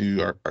forward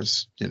to our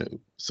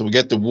so we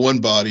get the one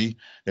body,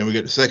 and we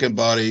get the second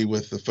body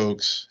with the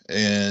folks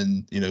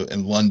in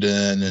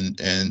London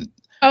and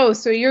Oh,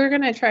 so you're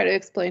gonna try to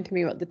explain to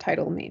me what the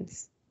title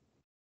means?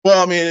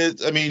 Well, I mean,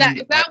 is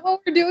that what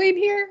we're doing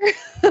here?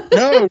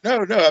 No.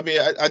 I mean,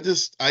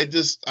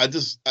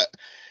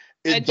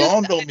 it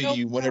dawned on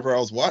me whenever I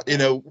was watching.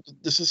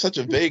 This is such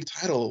a vague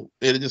title.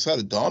 It just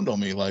had dawned on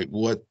me, like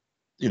what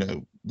So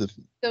who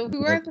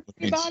are the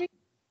three bodies?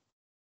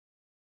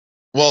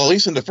 Well, at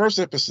least in the first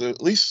episode,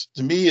 at least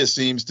to me, it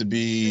seems to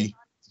be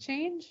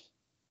change.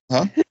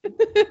 Huh?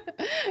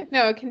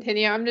 No,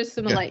 continue. I'm just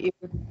gonna let you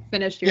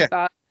finish your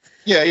thought.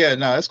 Yeah,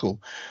 no, that's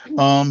cool.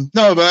 No,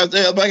 but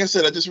like I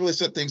said, I just really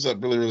set things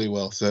up really, really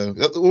well. So,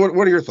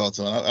 what are your thoughts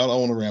on it? I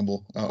don't want to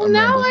ramble. Well,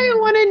 now I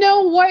want to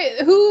know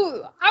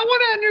I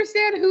want to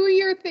understand who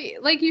you're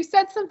like you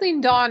said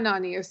something dawned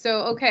on you.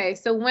 So, okay,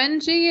 so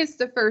Wenji is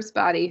the first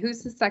body.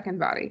 Who's the second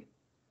body?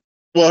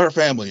 Well, her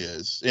family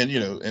is, and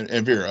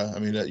and Vera. I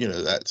mean,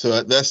 that.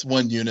 So that's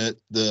one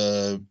unit.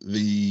 The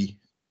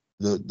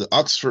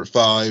Oxford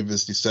 5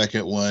 is the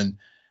second one,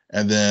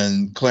 and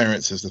then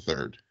Clarence is the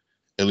third,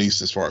 at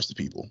least as far as the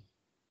people.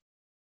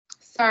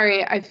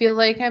 Sorry, I feel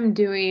like I'm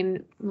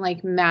doing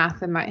like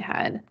math in my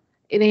head.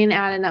 It ain't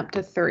adding up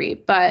to 3,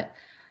 but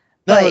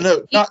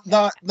no,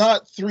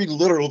 not 3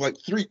 literal, like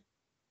 3.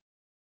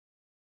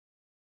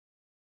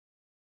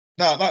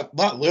 No,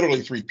 not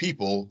literally 3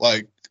 people,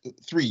 like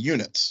 3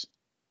 units.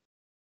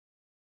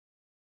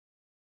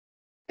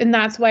 And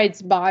that's why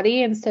it's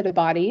body instead of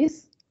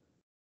bodies.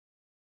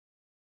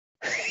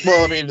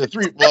 Well, I mean the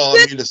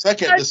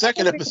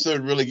second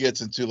episode really gets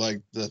into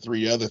like the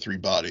 3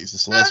 bodies, the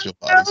celestial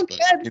bodies. I'm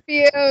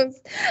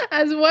confused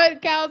as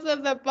what counts as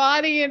a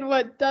body and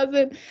what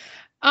doesn't.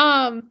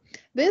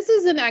 This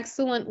is an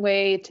excellent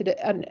way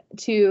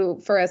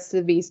for us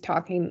to be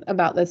talking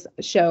about this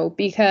show,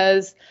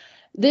 because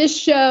this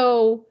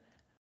show,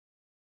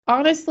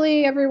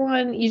 honestly,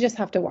 everyone, you just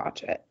have to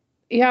watch it.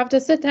 You have to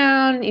sit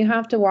down, you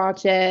have to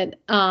watch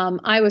it.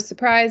 I was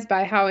surprised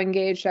by how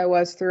engaged I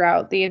was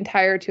throughout the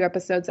entire 2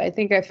 episodes. I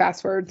think I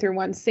fast forwarded through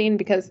one scene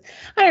because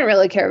I didn't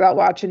really care about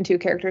watching 2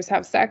 characters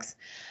have sex.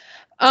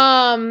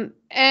 But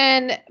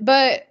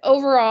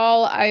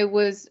overall I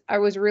was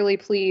really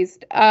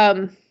pleased.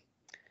 So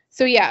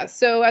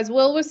as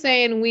Will was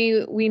saying,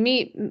 we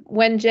meet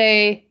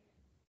Wenji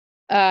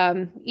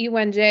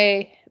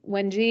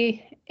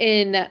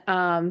in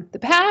the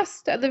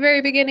past at the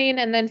very beginning,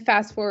 and then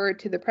fast forward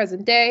to the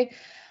present day,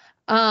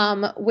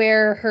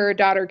 where her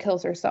daughter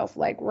kills herself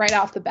like right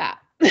off the bat.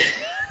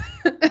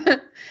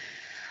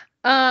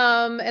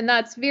 And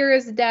that's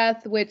Vera's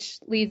death, which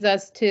leads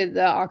us to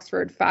the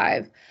Oxford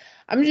 5.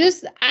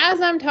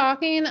 As I'm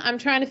talking, I'm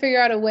trying to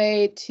figure out a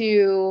way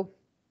to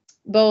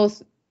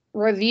both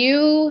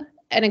review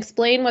and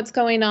explain what's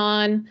going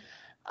on.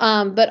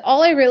 But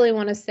all I really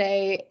want to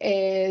say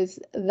is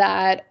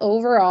that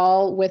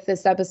overall, with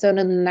this episode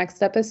and the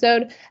next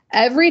episode,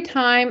 every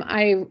time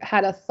I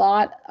had a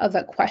thought of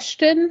a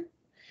question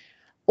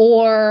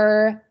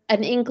or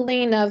an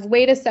inkling of,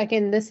 wait a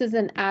second, this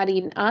isn't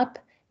adding up,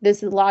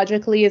 this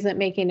logically isn't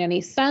making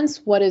any sense,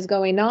 what is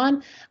going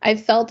on, I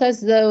felt as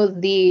though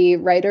the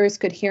writers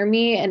could hear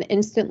me, and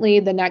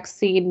instantly the next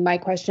scene, my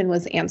question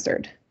was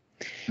answered.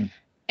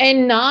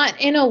 And not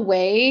in a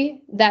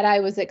way that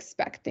I was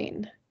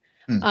expecting.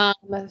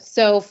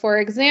 So for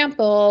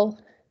example,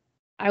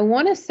 I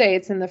want to say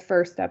it's in the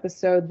first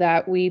episode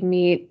that we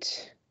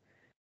meet,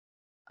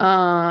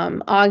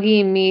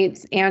 Augie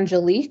meets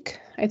Angelique.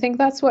 I think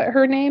that's what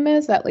her name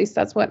is. At least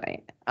that's what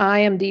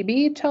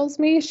IMDb tells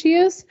me she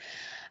is.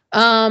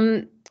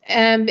 And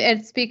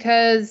it's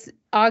because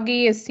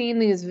Augie is seeing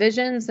these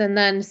visions, and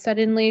then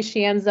suddenly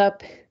she ends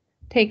up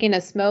taking a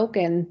smoke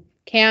and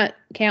can't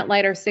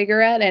light her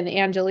cigarette, and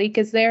Angelique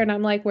is there, and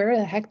I'm like, where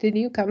the heck did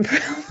you come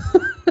from?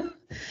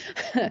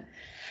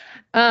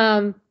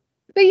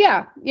 But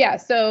yeah,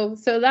 so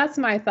that's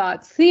my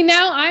thoughts. See,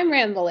 now I'm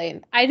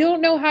rambling. I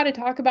don't know how to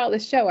talk about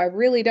this show. I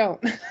really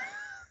don't.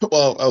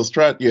 Well, I was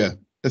trying. Yeah,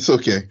 it's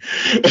okay.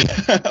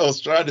 I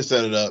was trying to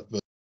set it up,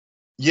 but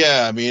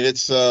yeah, I mean,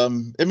 it's a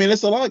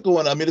lot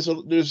going on. I mean,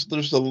 there's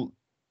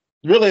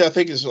really, I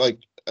think it's like,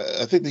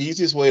 I think the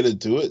easiest way to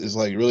do it is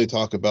like really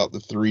talk about the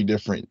 3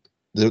 different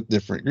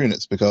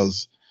units,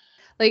 because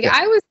like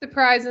I was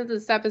surprised in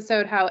this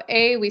episode how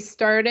we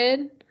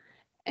started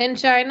in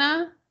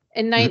China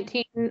in the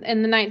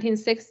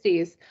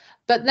 1960s,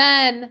 but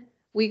then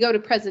we go to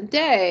present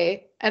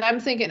day, and I'm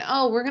thinking,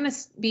 oh, we're gonna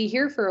be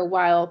here for a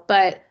while.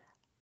 But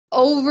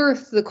over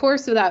the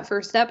course of that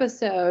first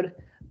episode,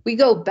 we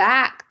go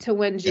back to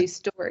Wenji's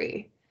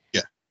story.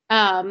 Yeah.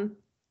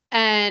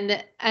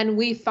 And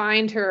we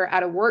find her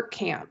at a work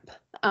camp,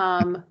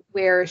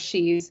 where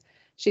she's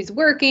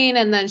working,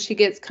 and then she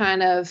gets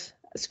kind of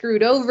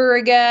screwed over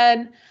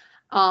again.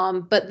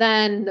 But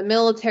then the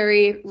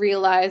military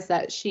realize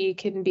that she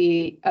can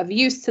be of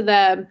use to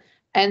them,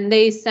 and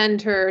they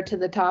send her to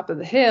the top of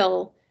the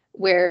hill,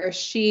 where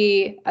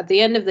she, at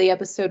the end of the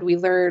episode, we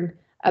learn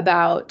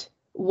about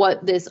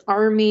what this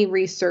army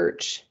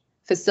research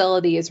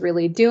facility is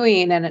really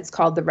doing, and it's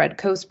called the Red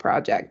Coast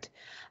Project,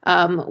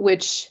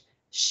 which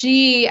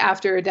she,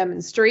 after a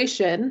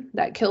demonstration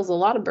that kills a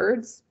lot of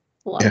birds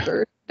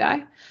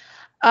die.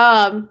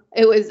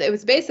 It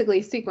was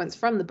basically sequence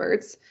from the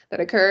birds that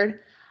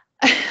occurred.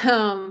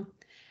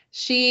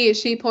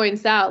 She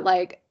points out,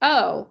 like,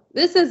 oh,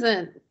 this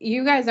isn't,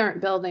 you guys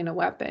aren't building a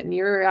weapon.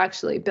 You're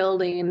actually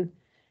building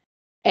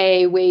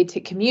a way to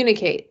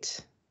communicate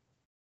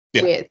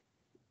with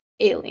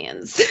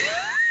aliens.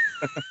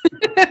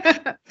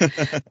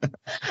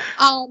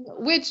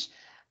 Which,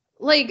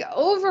 like,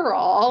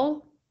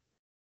 overall,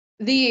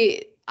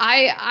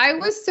 I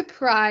was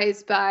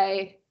surprised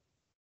by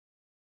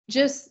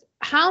just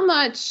how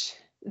much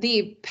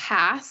the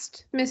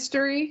past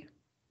mystery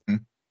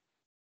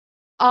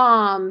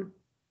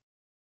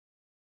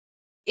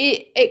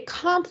it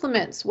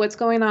complements what's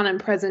going on in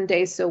present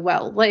day so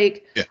well.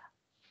 Like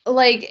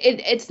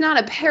it's not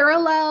a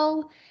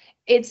parallel,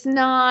 it's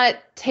not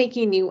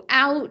taking you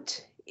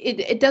out.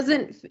 It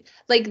doesn't,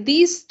 like,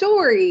 these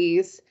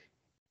stories,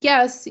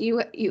 yes,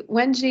 you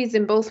Wenji's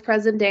in both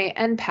present day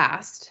and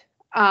past,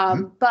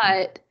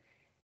 but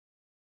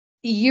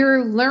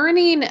you're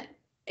learning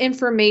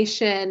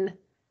information,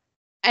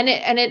 and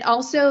it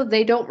also,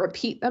 they don't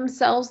repeat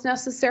themselves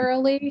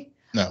necessarily.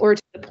 No. Or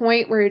to the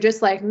point where you're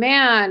just like,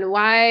 man,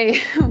 why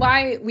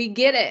we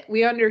get it,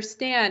 we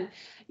understand.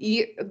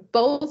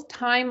 Both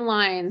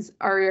timelines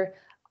are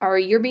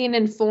you're being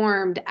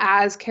informed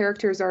as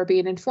characters are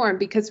being informed,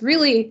 because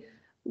really,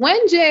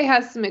 Wenjie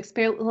has some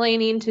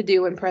explaining to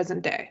do in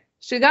present day.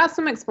 She got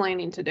some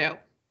explaining to do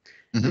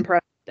in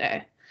present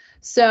day.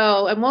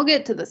 So, and we'll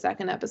get to the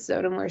second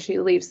episode and where she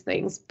leaves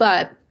things.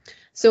 But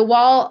so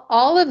while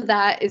all of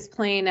that is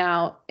playing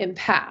out in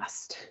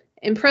past,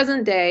 in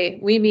present day,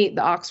 we meet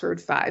the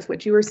Oxford Five,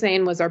 which you were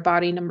saying was our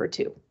body number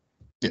 2.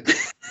 Yeah.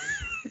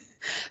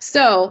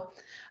 So,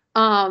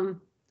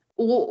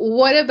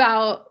 what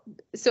about,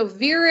 so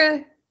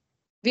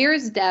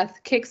Vera's death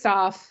kicks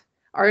off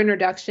our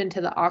introduction to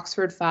the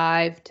Oxford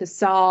Five, to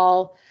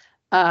Saul,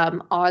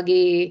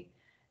 Augie,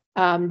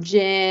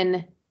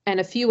 Jin, and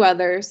a few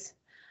others.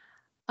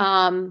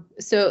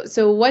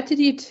 So what did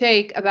you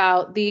take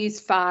about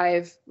these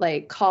 5,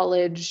 like,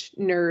 college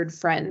nerd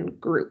friend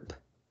group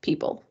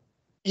people?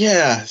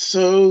 Yeah,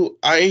 so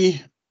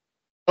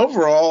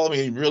overall, I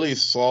mean, really,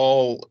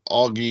 Saul,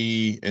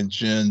 Augie, and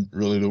Jen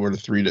really were the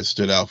 3 that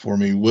stood out for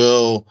me.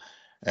 Will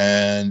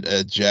and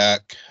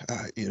Jack.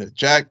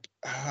 Jack,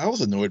 I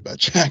was annoyed by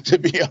Jack, to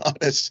be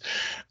honest.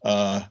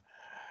 I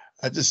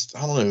don't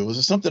know. Was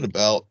there something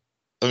about?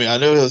 I mean, I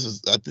know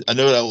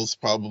that was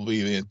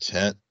probably the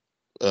intent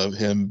of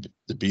him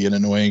to be an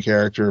annoying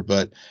character,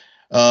 but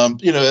I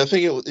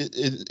think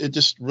it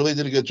just really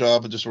did a good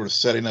job of just sort of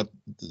setting up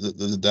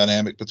the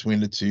dynamic between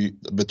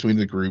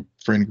the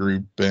friend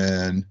group,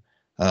 and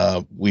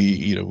as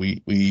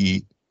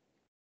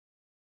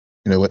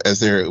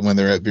when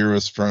they're at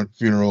Vera's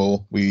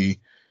funeral, we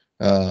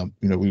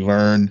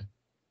learn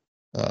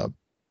that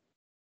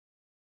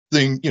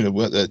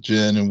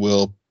Jen and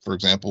Will, for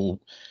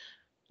example,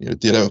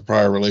 did have a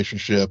prior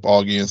relationship.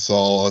 Augie and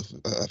Saul,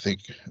 I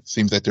think it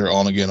seems like they're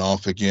on again,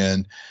 off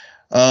again.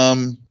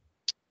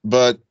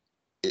 But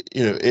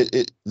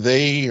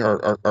they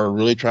are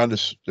really trying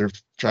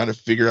to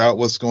figure out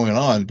what's going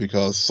on,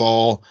 because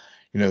Saul,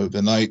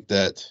 the night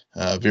that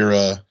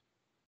Vera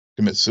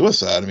commits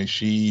suicide, I mean,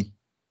 she,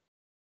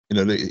 they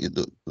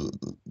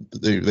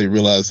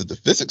realize that the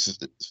physics,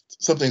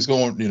 something's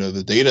going,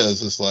 the data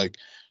is just like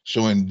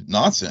showing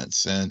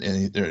nonsense, and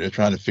they're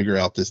trying to figure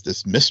out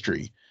this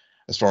mystery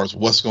as far as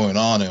what's going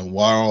on, and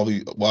why all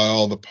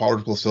the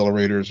particle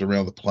accelerators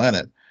around the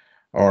planet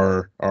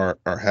are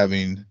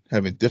having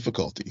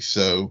difficulty.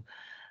 So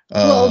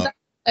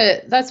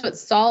that's what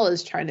Saul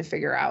is trying to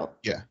figure out.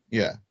 Yeah,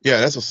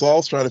 that's what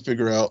Saul's trying to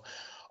figure out.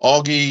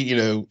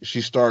 Augie,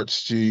 she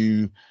starts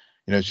to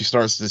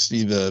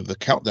see the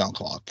countdown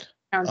clock.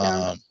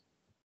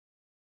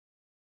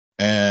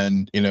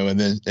 And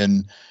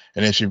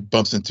then she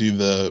bumps into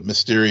the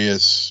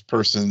mysterious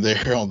person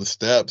there on the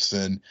steps,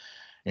 and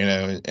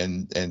and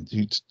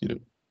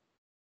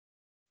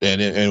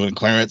when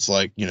Clarence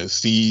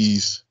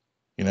sees,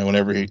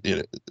 whenever he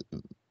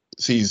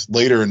sees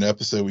later in the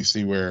episode, we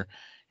see where,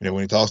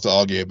 when he talks to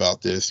Augie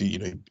about this, he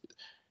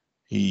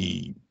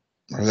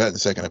or was that in the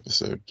second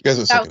episode? That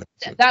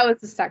was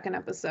the second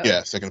episode.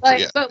 Yeah, second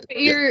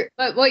episode.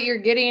 But what you're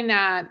getting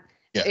at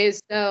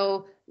is,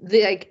 so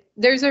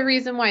there's a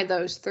reason why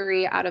those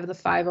 3 out of the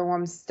 5 of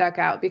them stuck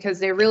out, because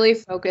they really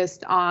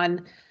focused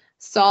on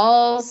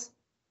Saul's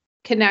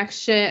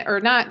connection, or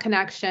not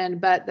connection,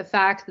 but the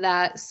fact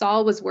that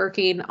Saul was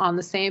working on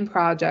the same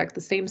project,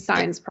 the same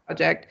science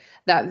project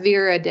that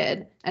Vera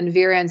did, and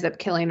Vera ends up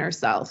killing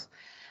herself.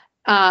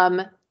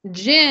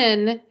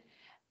 Jin,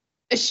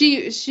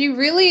 she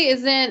really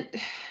isn't,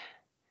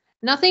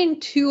 nothing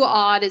too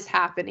odd is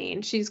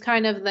happening. She's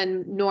kind of the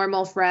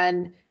normal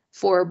friend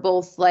for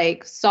both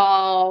like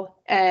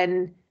Saul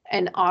and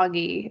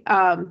Augie.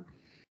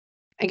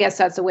 I guess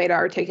that's a way to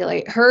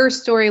articulate. Her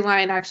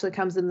storyline actually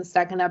comes in the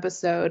second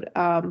episode,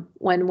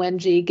 when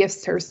Wenji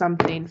gifts her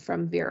something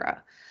from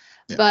Vera.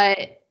 Yeah.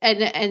 But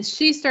and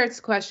she starts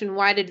to question,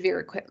 why did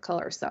Vera kill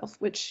herself?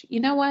 Which,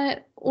 you know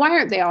what? Why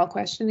aren't they all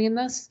questioning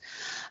this?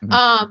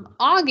 Mm-hmm.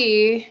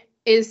 Augie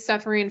is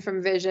suffering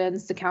from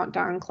visions, the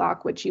countdown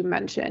clock, which you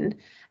mentioned.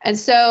 And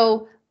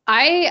so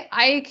I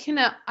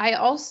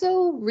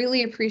also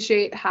really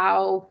appreciate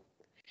how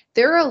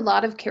there are a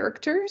lot of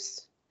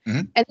characters.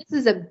 Mm-hmm. And this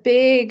is a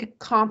big,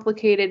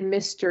 complicated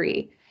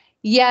mystery.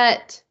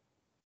 Yet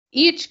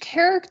each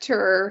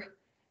character,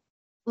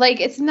 like,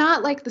 it's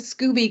not like the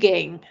Scooby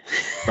Gang.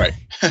 Right.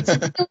 It's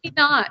really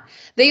not.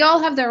 They all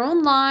have their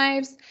own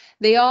lives.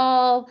 They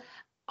all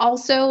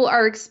also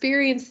are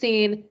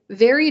experiencing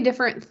very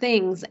different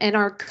things and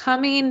are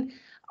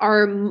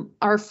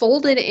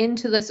folded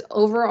into this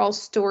overall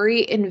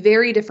story in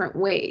very different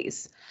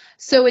ways.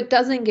 So it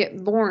doesn't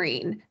get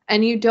boring,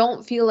 and you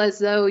don't feel as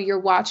though you're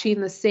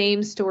watching the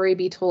same story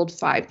be told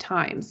 5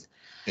 times.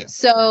 Yeah.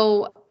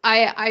 So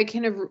I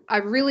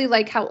really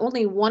like how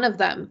only one of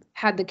them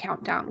had the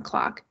countdown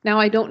clock. Now,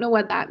 I don't know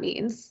what that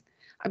means.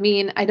 I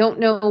mean, I don't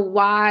know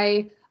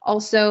why.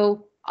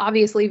 Also,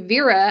 obviously,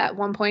 Vera at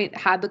one point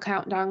had the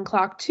countdown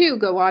clock too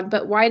go on,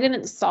 but why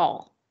didn't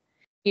Saul?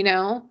 You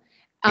know,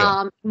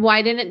 yeah.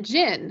 Why didn't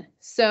Jin?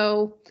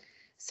 So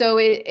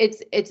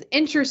it's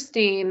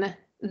interesting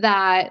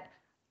that.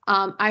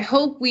 I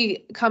hope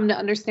we come to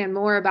understand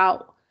more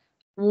about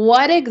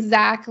what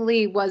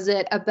exactly was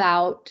it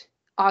about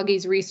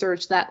Augie's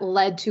research that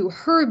led to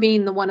her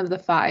being the one of the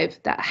 5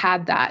 that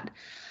had that.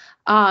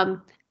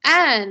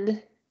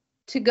 And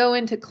to go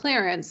into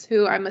Clarence,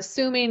 who I'm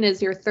assuming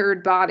is your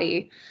third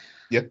body.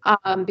 Yep.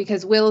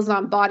 Because Will's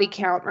on body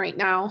count right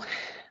now.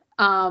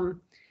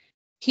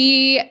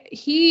 We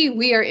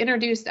are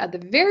introduced at the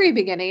very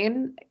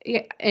beginning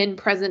in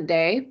present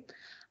day.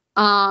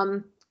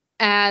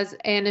 As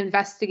an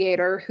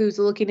investigator who's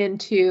looking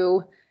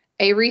into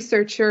a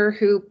researcher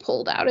who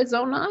pulled out his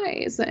own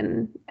eyes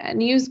and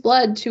used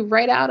blood to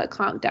write out a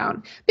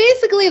countdown.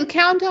 Basically, the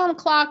countdown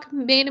clock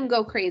made him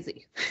go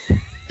crazy.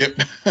 Yep.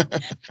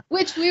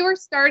 Which we were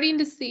starting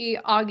to see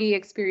Augie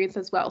experience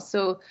as well.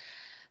 So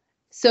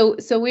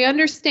we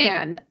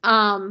understand.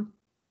 And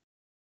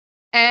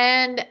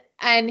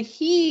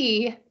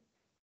he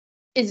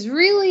is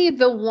really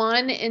the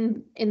one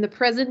in the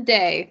present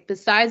day,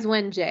 besides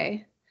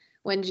Wenji,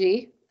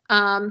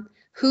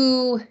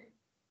 who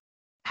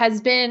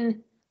has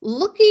been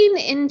looking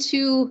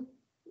into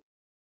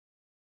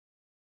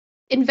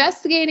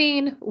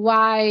investigating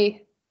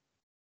why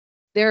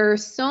there are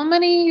so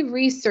many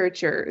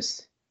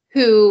researchers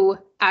who,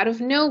 out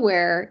of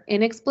nowhere,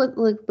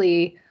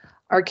 inexplicably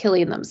are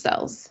killing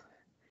themselves.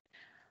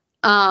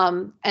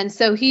 And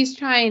so he's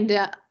trying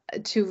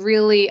to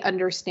really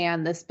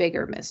understand this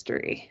bigger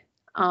mystery.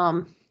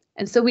 And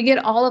so we get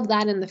all of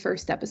that in the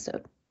first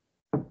episode.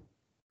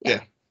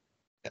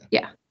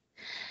 Yeah.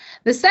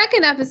 The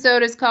second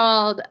episode is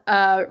called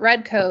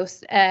Red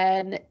Coast,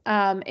 and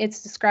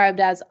it's described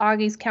as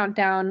Augie's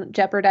countdown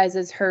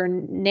jeopardizes her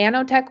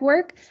nanotech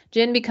work.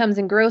 Jin becomes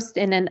engrossed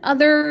in an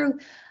otherworldly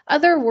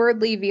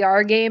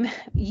VR game.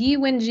 Yi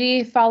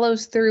Wenji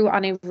follows through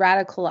on a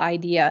radical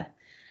idea.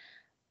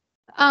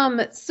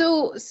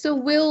 So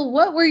Will,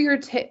 what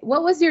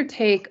was your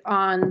take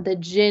on the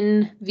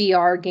Jin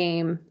VR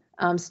game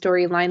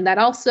storyline that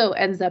also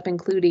ends up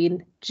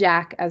including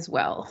Jack as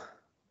well?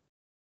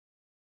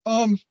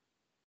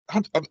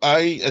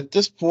 I at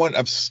this point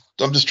I'm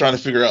just trying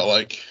to figure out,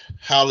 like,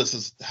 how does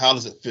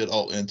it fit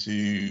all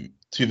into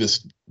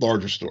this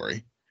larger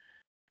story.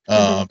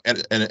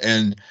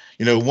 And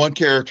you know, one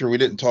character we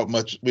didn't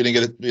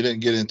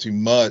get into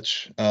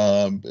much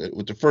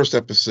with the first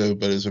episode,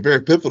 but is a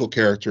very pivotal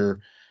character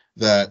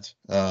that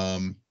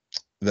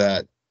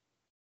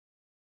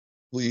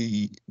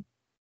Lee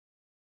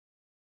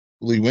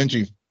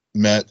Wenji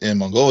met in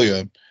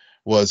Mongolia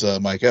was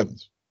Mike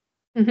Evans.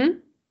 Mm-hmm.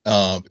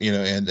 You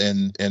know,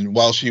 and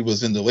while she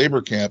was in the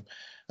labor camp,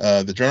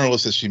 the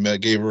journalist that she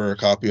met gave her a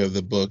copy of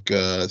the book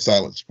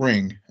Silent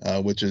Spring,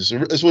 which is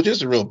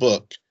a real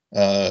book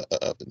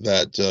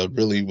that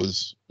really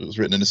was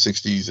written in the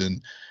 60s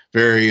and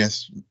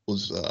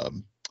was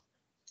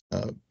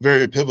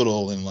very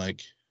pivotal in,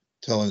 like,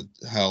 telling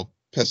how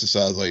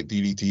pesticides like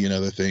DDT and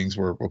other things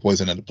were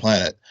poisoning the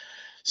planet.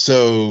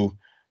 So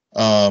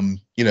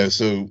you know,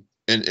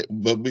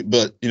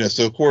 but you know,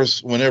 so of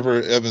course,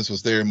 whenever Evans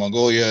was there in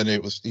Mongolia and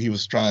he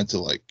was trying to,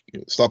 like, you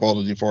know, stop all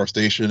the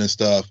deforestation and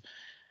stuff,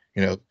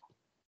 you know,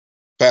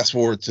 fast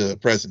forward to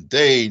present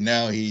day,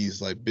 now he's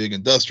like big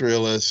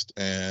industrialist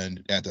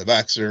and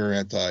anti-vaxxer,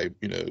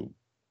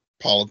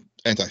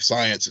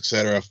 anti-science,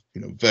 etc.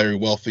 Very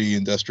wealthy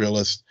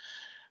industrialist.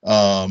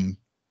 And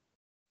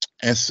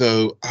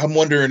so I'm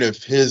wondering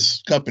if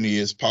his company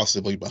is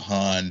possibly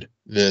behind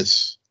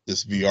this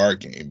VR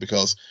game,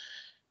 because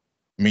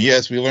I mean,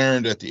 yes, we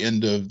learned at the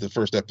end of the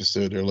first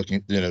episode they're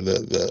looking,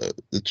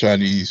 the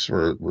Chinese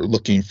were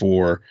looking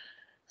for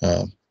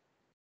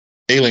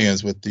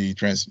aliens with the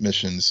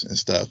transmissions and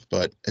stuff,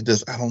 but I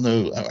don't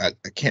know, I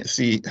can't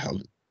see how,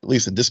 at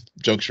least at this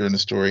juncture in the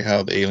story,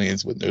 how the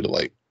aliens would know to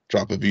like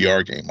drop a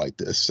VR game like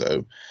this.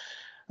 So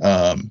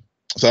I'm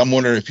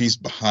wondering if he's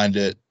behind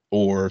it,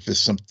 or if it's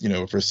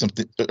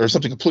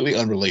something completely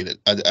unrelated.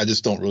 I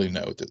just don't really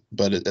know.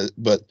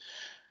 But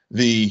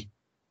the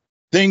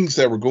things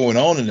that were going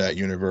on in that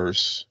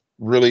universe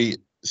really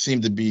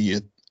seemed to be,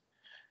 it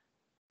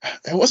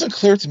wasn't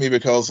clear to me,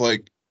 because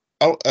like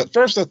at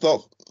first I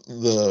thought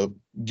the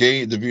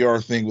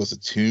VR thing was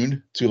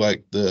attuned to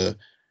like the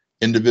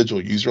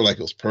individual user, like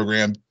it was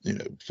programmed,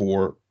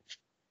 for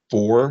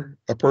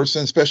a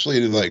person,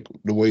 especially like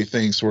the way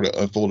things sort of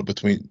unfolded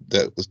between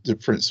that was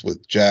difference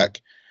with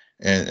Jack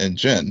and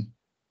Jen.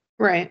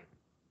 Right.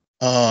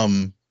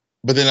 But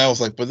then I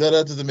was like, but that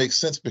doesn't make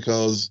sense,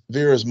 because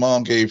Vera's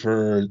mom gave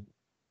Jen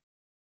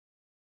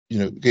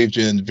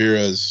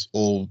Vera's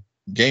old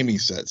gaming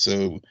set.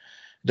 So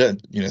that,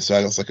 so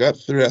I was like, I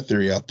threw that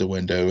theory out the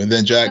window. And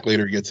then Jack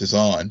later gets his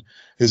own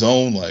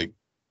like,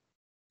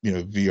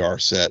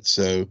 VR set.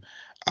 So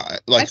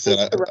I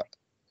said,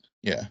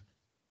 yeah.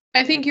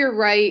 I think you're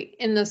right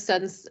in the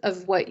sense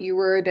of what you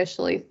were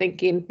initially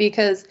thinking,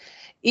 because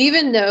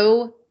even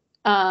though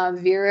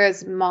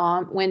Vera's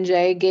mom,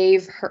 Wenjie,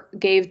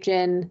 gave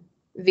Jen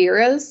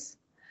Vera's,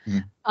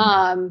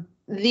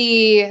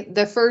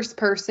 the first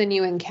person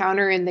you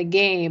encounter in the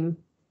game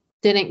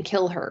didn't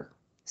kill her.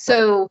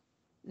 So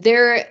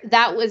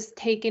that was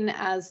taken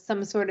as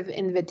some sort of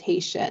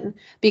invitation,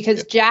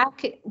 because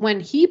Jack, when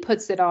he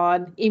puts it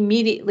on,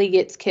 immediately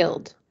gets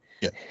killed.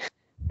 Yeah.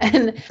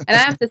 And I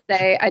have to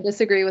say, I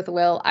disagree with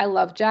Will. I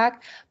love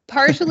Jack,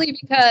 partially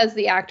because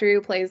the actor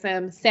who plays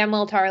him,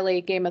 Samuel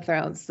Tarly, Game of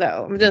Thrones.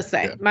 So I'm just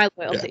saying, my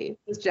loyalty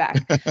is Jack.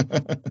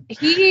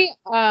 He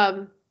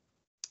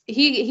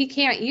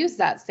can't use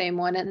that same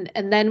one,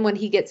 and then when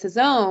he gets his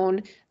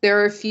own,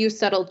 there are a few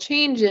subtle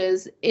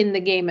changes in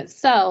the game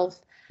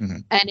itself,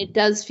 and it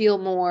does feel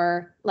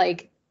more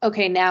like,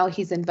 okay, now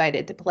he's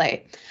invited to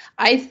play.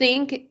 I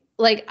think,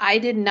 like, I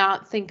did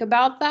not think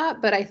about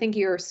that, but I think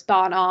you're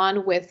spot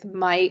on with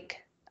Mike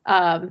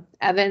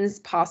Evans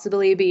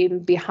possibly being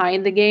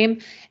behind the game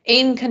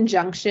in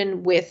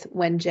conjunction with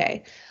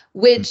Wenjie,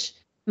 which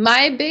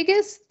my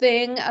biggest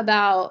thing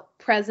about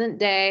present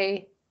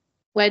day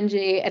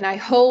Wenjie, and I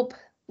hope,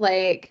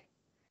 like,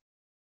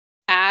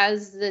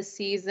 as the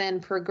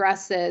season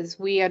progresses,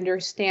 we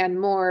understand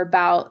more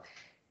about,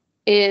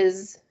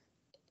 is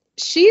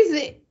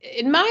she's,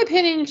 in my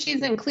opinion,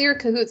 she's in clear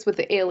cahoots with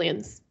the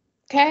aliens.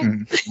 Okay?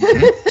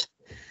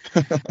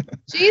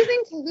 She's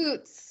in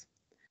cahoots,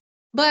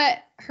 but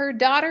her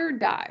daughter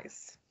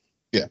dies.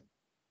 Yeah.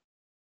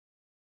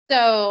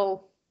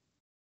 So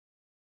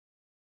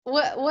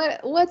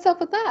what's up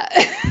with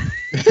that?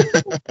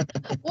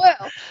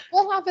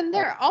 What happened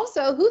there?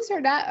 Also, who's her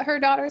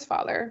daughter's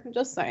father?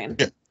 Just saying.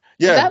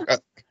 Yeah.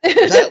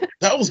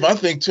 That was my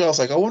thing too. I was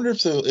like, I wonder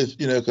if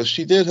because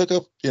she did hook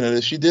up,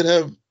 she did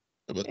have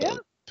a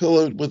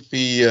pillow with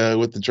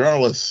the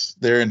journalists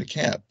there in the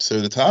camp.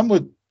 So the time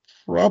would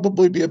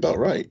probably be about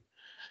right.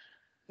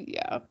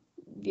 Yeah.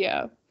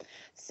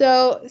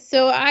 So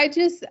I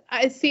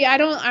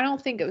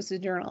don't think it was a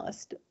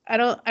journalist. I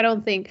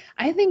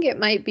think it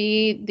might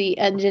be the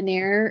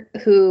engineer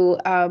who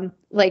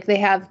like they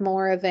have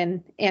more of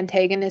an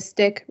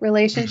antagonistic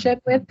relationship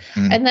with.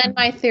 And then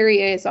my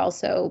theory is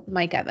also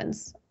Mike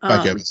Evans.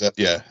 Mike Evans,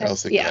 yeah, I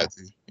was thinking that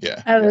too.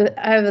 Yeah.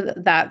 I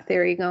have that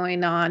theory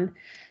going on.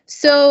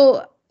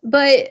 So,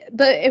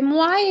 and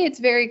why it's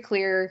very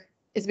clear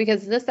is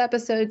because this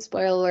episode,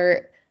 spoiler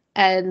alert,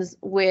 ends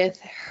with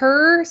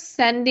her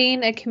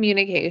sending a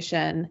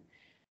communication,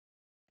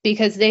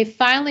 because they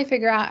finally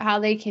figure out how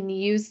they can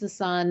use the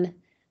sun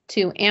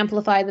to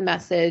amplify the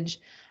message.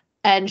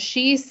 And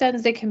she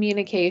sends a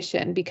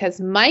communication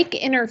because Mike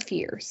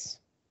interferes.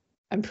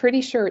 I'm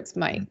pretty sure it's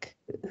Mike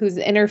who's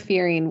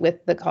interfering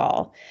with the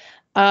call.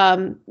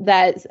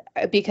 That's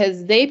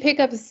because they pick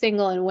up a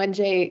signal and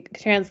Wenjie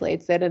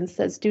translates it and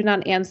says, "Do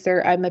not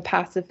answer. I'm a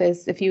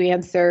pacifist. If you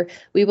answer,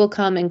 we will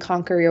come and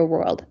conquer your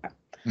world."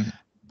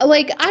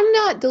 Like, I'm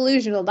not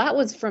delusional. That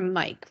was from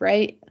Mike,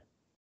 right?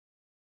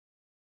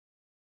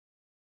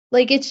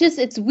 Like,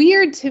 it's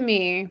weird to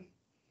me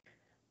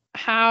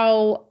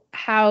how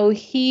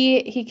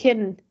he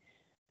can,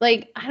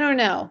 like, I don't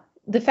know.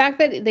 The fact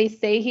that they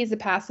say he's a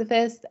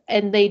pacifist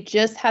and they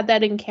just had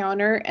that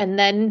encounter and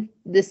then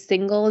the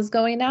single is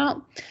going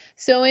out.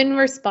 So in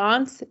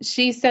response,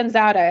 she sends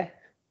out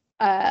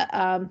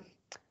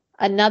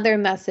another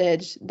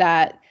message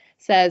that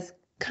says,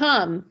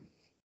 "Come.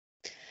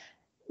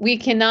 We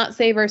cannot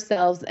save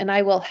ourselves, and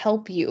I will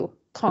help you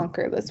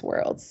conquer this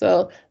world.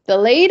 So the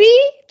lady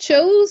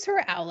chose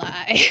her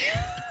ally.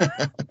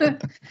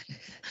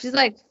 She's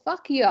like,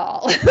 fuck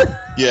y'all.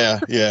 Yeah,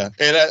 yeah,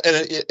 and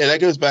that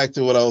goes back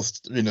to what I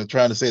was,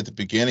 trying to say at the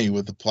beginning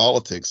with the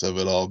politics of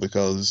it all,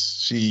 because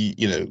she,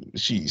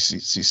 she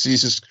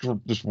sees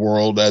this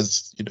world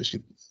as,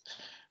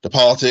 the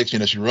politics.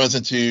 She runs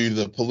into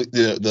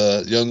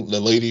the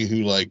lady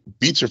who like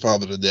beats her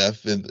father to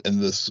death in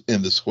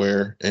the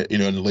square, in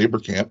the labor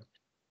camp,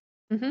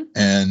 Mm-hmm.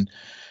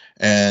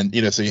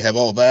 and so you have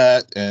all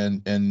that,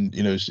 and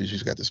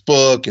she's got this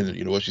book,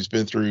 and what she's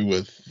been through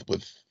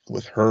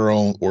with her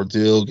own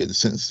ordeal, getting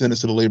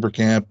sentenced to the labor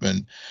camp,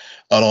 and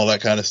all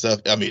that kind of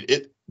stuff. I mean,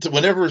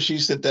 whenever she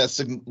said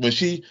that, when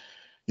she,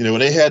 when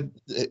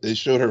they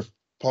showed her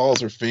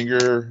pause her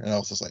finger, and I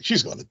was just like,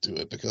 she's going to do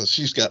it, because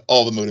she's got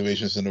all the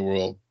motivations in the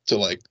world to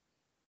like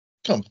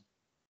come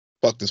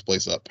fuck this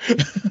place up.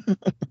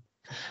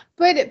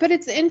 But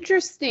it's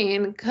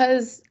interesting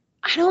because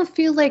I don't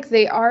feel like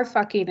they are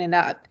fucking it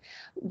up.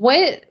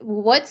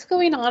 What's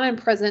going on in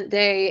present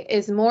day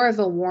is more of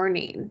a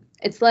warning.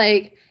 It's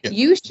like,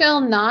 you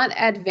shall not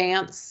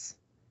advance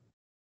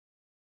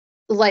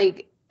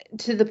like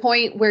to the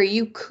point where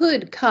you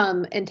could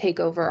come and take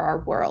over our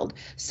world.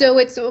 So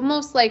it's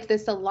almost like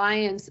this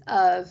alliance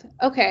of,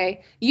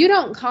 okay, you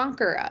don't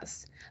conquer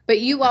us,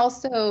 but you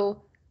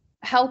also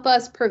help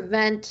us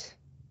prevent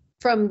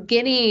from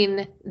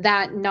getting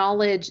that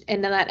knowledge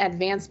and that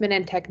advancement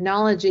in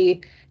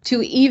technology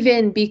to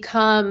even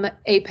become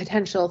a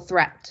potential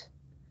threat.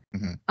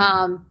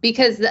 Mm-hmm.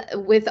 Because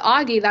with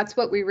Augie, that's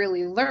what we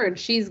really learned.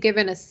 She's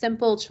given a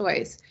simple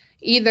choice.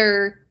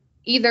 Either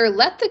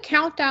let the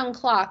countdown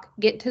clock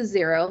get to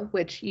 0,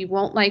 which you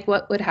won't like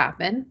what would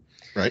happen.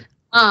 Right.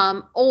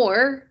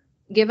 Or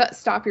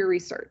stop your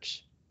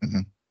research. Mm-hmm.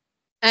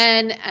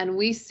 And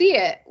we see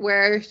it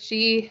where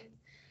she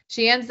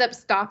ends up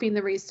stopping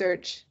the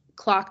research,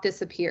 clock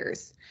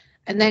disappears.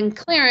 And then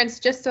Clarence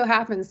just so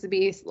happens to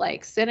be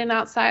like sitting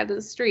outside of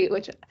the street,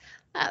 which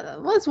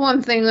was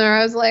one thing where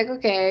I was like,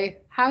 okay,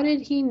 how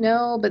did he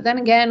know? But then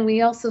again,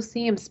 we also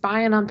see him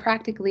spying on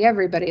practically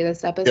everybody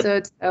this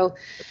episode. Yep. So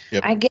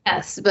I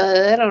guess, but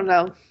I don't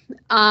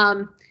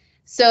know.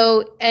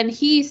 So, and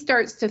he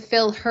starts to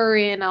fill her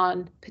in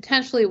on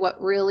potentially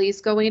what really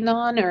is going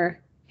on,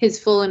 or his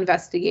full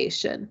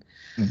investigation.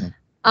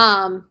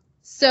 Mm-hmm.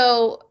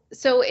 So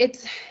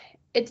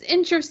it's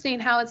interesting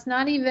how it's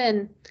not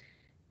even,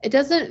 it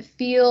doesn't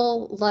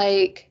feel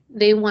like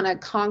they want to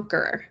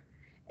conquer.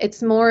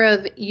 It's more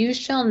of, you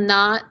shall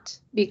not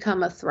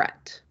become a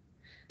threat.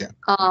 Yeah.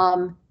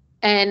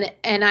 And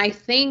I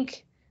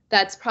think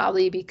that's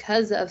probably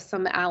because of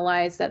some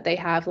allies that they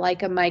have,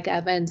 like a Mike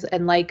Evans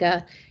and like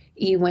a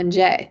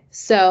E1J.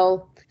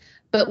 So,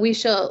 but we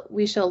shall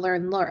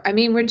learn more. I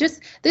mean,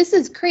 this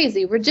is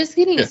crazy. We're just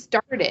getting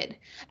started.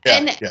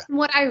 And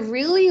what I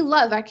really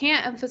love, I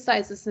can't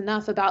emphasize this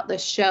enough about the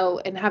show,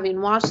 and having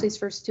watched these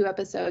first 2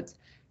 episodes,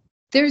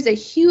 there's a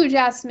huge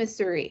ass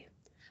mystery.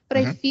 But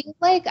I feel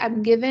like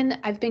I've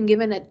been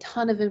given a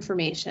ton of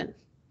information.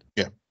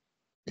 Yeah.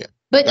 Yeah.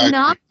 But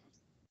not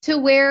to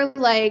where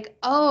like,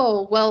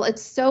 oh, well,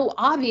 it's so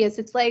obvious.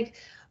 It's like,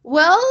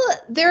 well,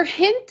 they're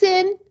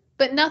hinting,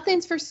 but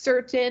nothing's for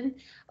certain.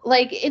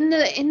 Like in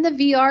the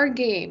VR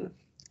game,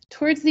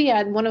 towards the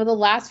end, one of the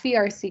last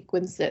VR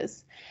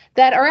sequences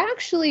that are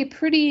actually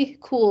pretty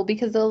cool,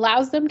 because it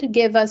allows them to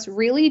give us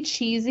really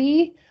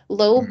cheesy,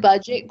 low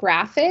budget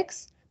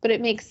graphics, but it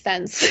makes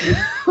sense.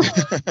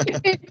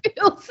 It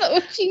feels so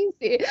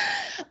cheesy.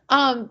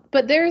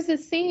 But there's a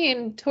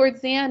scene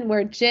towards the end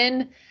where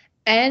Jin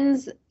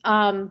ends,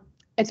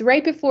 it's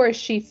right before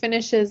she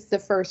finishes the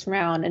first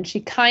round, and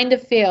she kind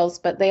of fails,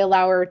 but they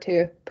allow her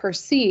to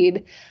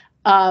proceed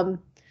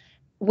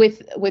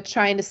with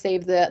trying to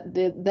save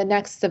the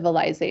next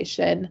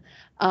civilization,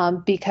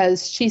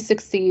 because she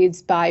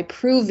succeeds by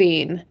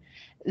proving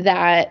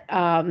that,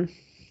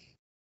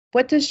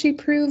 what does she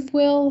prove,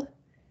 Will?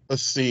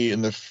 Let's see.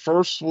 In the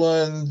first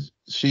one,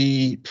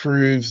 she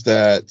proves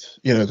that,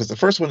 because the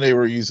first one they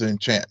were using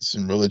chance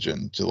and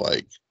religion to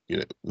like,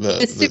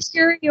 the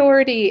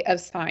superiority of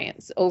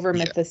science over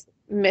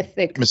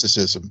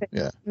mysticism.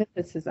 Yeah.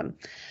 Mysticism.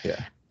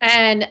 Yeah.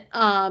 And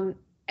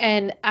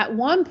at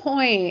one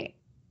point,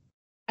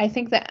 I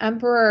think the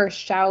Emperor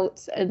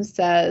shouts and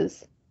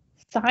says,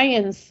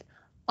 "Science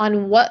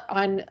on what?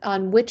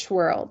 On which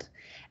world?"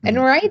 And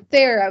right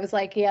there, I was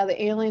like, yeah,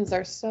 the aliens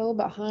are so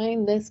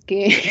behind this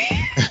game.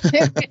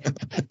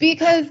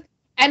 Because,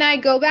 and I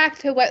go back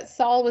to what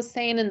Saul was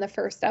saying in the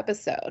first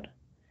episode.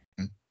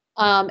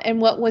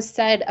 And what was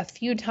said a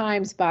few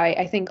times by,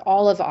 I think,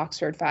 all of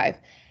Oxford 5.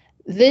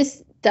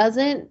 This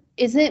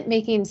isn't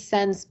making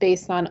sense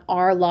based on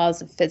our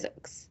laws of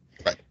physics.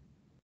 Right.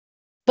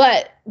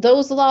 But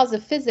those laws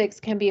of physics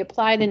can be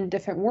applied in a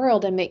different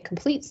world and make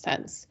complete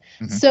sense.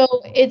 Mm-hmm. So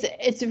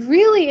it's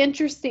really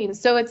interesting.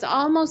 So it's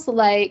almost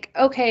like,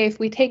 okay, if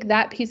we take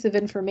that piece of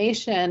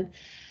information,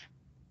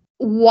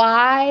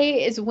 why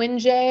is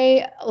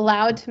Winjay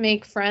allowed to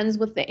make friends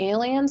with the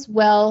aliens?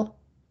 Well,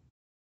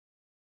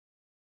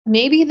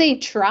 maybe they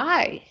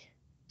try.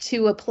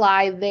 to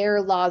apply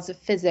their laws of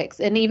physics.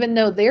 And even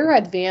though they're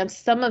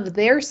advanced, some of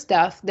their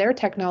stuff, their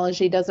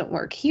technology doesn't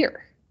work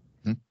here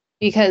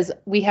because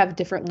we have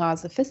different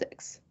laws of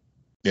physics.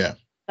 Yeah.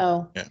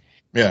 So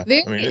yeah.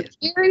 very, I mean,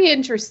 very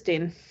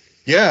interesting.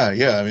 Yeah.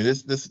 I mean,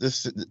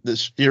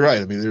 this. You're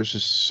right. I mean, there was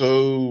just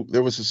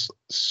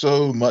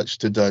so much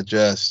to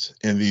digest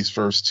in these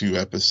first two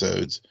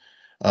episodes,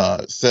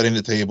 setting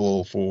the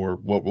table for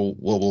what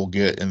we'll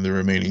get in the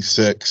remaining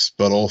six,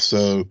 but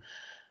also,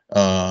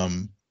 but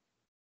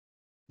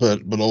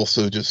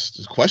also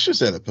just questions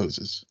that it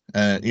poses,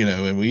 and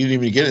and we didn't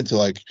even get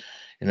into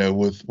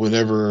with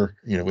whenever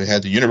we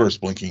had the universe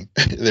blinking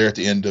there at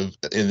the end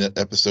in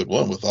episode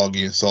 1 with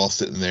Augie and Saul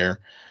sitting there.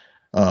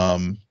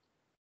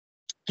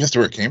 I guess they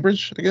were at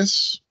Cambridge, I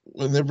guess,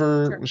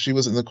 whenever she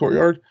was in the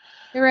courtyard.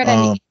 They were at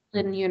an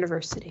England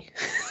university.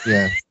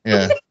 Yeah.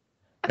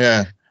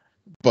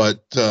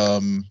 But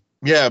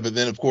but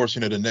then of course,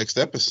 the next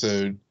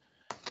episode,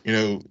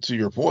 to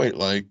your point,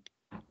 like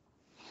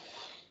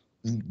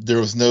there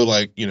was no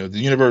the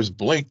universe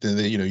blinked, and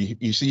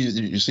you're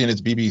seeing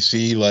its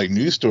BBC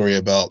news story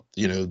about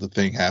the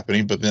thing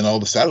happening, but then all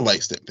the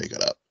satellites didn't pick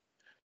it up.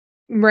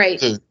 Right.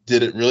 So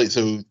did it really?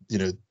 So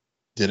did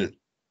it?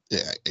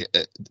 Yeah,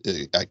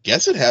 I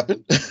guess it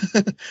happened,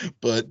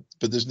 but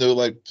there's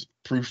no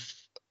proof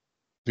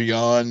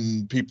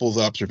beyond people's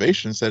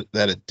observations that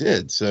it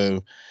did.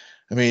 So,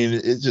 I mean,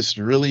 it just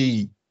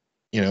really,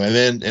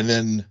 and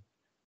then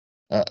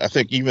I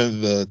think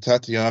even the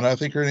Tatiana, I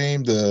think her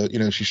name,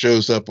 she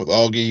shows up with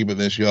Augie, but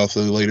then she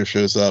also later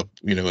shows up,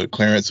 at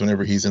Clarence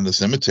whenever he's in the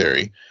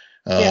cemetery,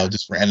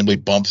 just randomly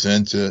bumps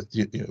into,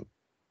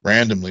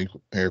 randomly,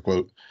 air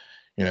quote,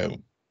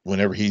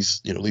 whenever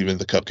he's leaving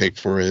the cupcake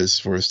for his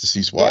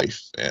deceased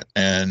wife,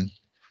 and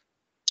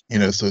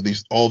so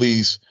these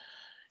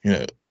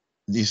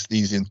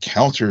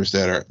encounters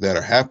that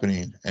are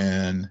happening,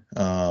 and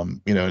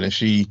and then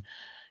she,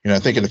 I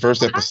think in the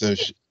first episode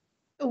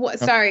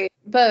sorry,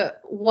 but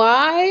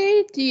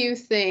why do you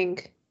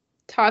think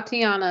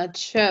Tatiana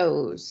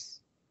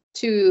chose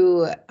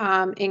to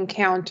have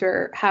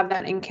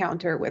that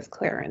encounter with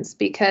Clarence?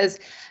 Because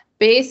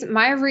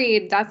my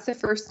read, that's the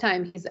first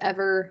time he's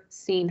ever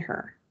seen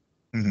her.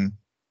 Mm-hmm.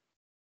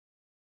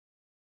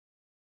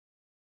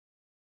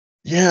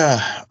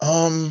 Yeah.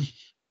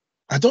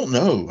 I don't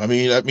know. I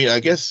mean, I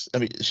guess,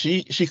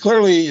 she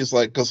clearly is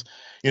because,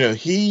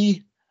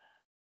 he,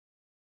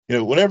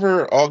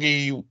 whenever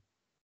Augie,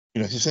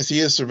 since he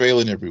is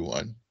surveilling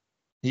everyone,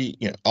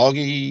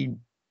 Augie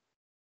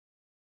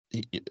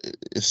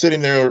is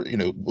sitting there,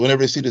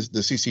 whenever they see the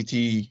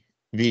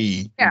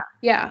CCTV.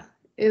 Yeah.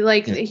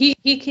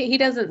 He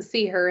doesn't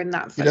see her in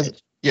that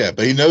footage.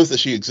 But he knows that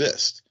she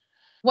exists.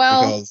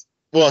 Well,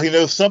 he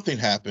knows something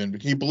happened,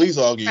 but he believes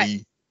Augie.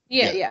 Right.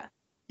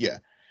 Yeah.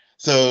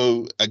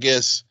 So I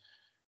guess,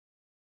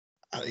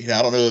 I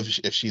don't know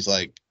if she's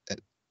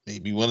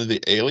maybe one of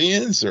the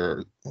aliens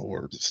or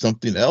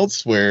something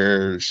else,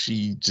 where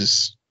she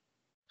just,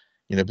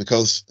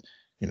 because,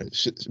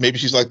 maybe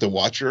she's like the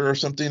watcher or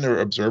something, or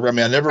observer. I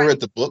mean, I never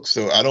read the book,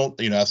 so I don't,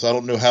 so I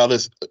don't know how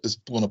this is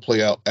going to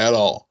play out at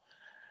all.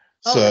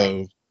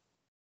 So,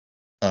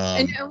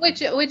 and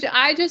which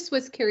I just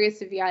was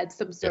curious if you had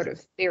some sort of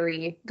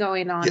theory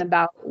going on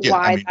about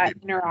why that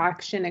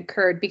interaction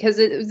occurred, because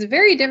it was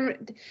very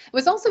different. It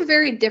was also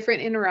very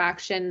different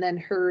interaction than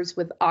hers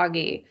with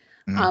Augie,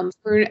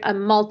 for a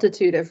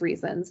multitude of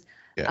reasons.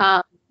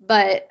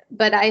 But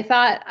I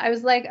thought, I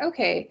was like,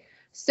 okay,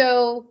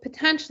 so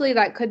potentially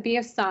that could be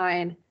a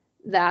sign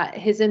that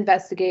his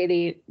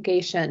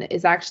investigation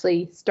is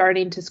actually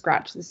starting to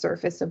scratch the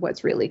surface of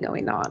what's really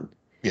going on.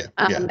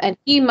 And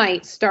he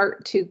might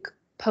start to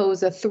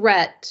pose a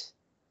threat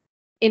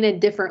in a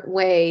different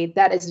way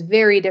that is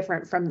very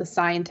different from the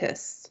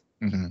scientists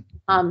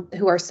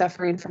who are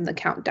suffering from the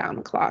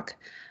countdown clock.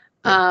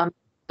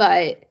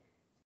 But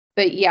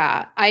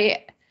yeah,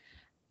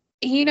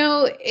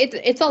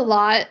 it's a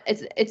lot.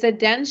 It's a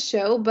dense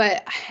show,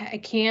 but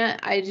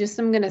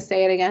I'm going to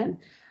say it again.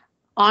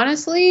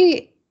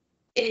 Honestly,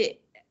 I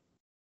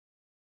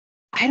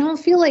don't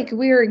feel like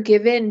we're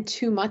given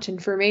too much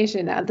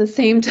information at the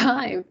same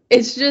time.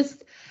 It's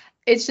just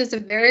a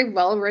very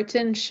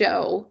well-written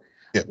show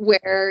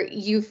where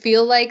you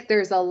feel like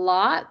there's a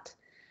lot,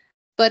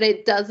 but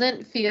it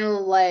doesn't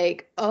feel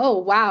like, oh,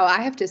 wow,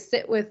 I have to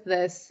sit with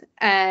this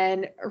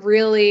and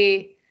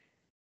really,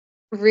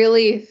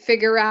 really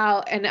figure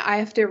out, and I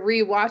have to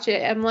rewatch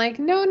it. I'm like,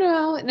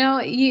 no,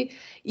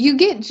 you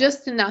get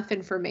just enough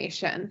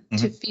information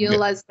to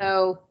feel as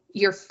though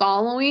you're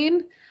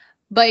following,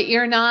 but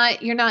you're not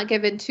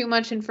given too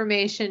much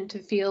information to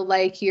feel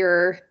like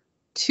you're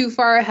too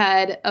far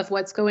ahead of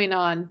what's going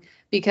on,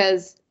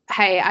 because,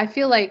 hey, I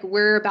feel like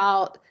we're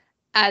about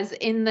as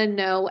in the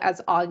know as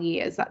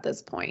Augie is at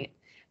this point.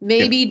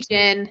 Maybe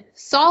Jin.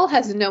 Saul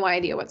has no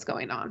idea what's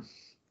going on.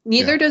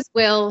 Neither does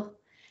Will,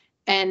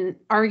 and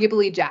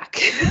arguably Jack.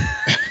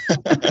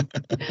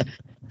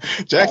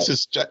 Jack's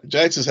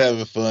just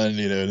having fun,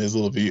 in his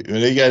little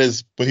when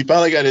he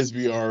finally got his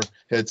VR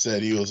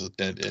headset, he was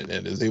and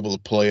is able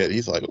to play it.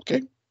 He's like,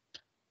 okay,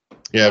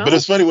 Yeah, but Well,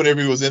 it's funny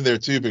whenever he was in there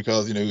too,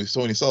 because so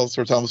when he saw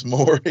Sir Thomas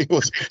More, he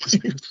was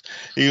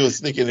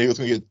thinking he was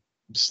going to get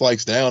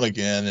sliced down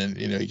again, and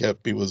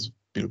he was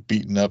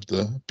beating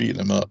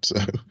him up. So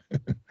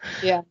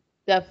yeah,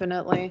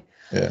 definitely.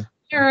 yeah.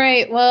 All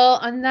right. Well,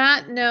 on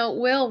that note,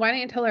 Will, why don't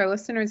you tell our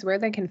listeners where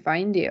they can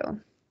find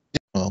you?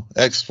 Well,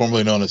 X,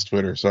 formerly known as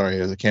Twitter.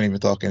 Sorry, I can't even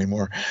talk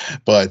anymore.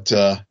 But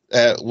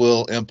at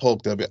Will M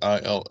Polk,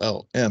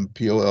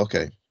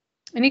 WILLMPOLK.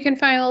 And you can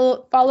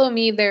follow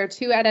me there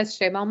too at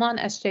SJ Belmont,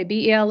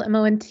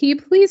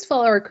 SJBELMONT. Please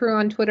follow our crew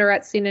on Twitter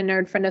at SNN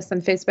Nerd. Friend us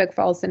on Facebook,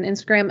 follow us on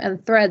Instagram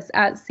and Threads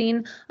at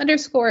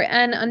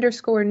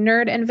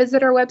scene_N_nerd, and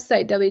visit our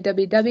website,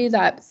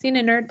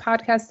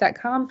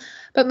 www.scenennerdpodcast.com.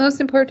 But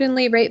most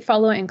importantly, rate,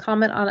 follow, and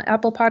comment on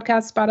Apple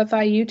Podcasts,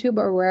 Spotify, YouTube,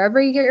 or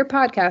wherever you get your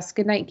podcasts.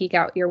 Good night, Geek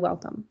Out. You're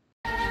welcome.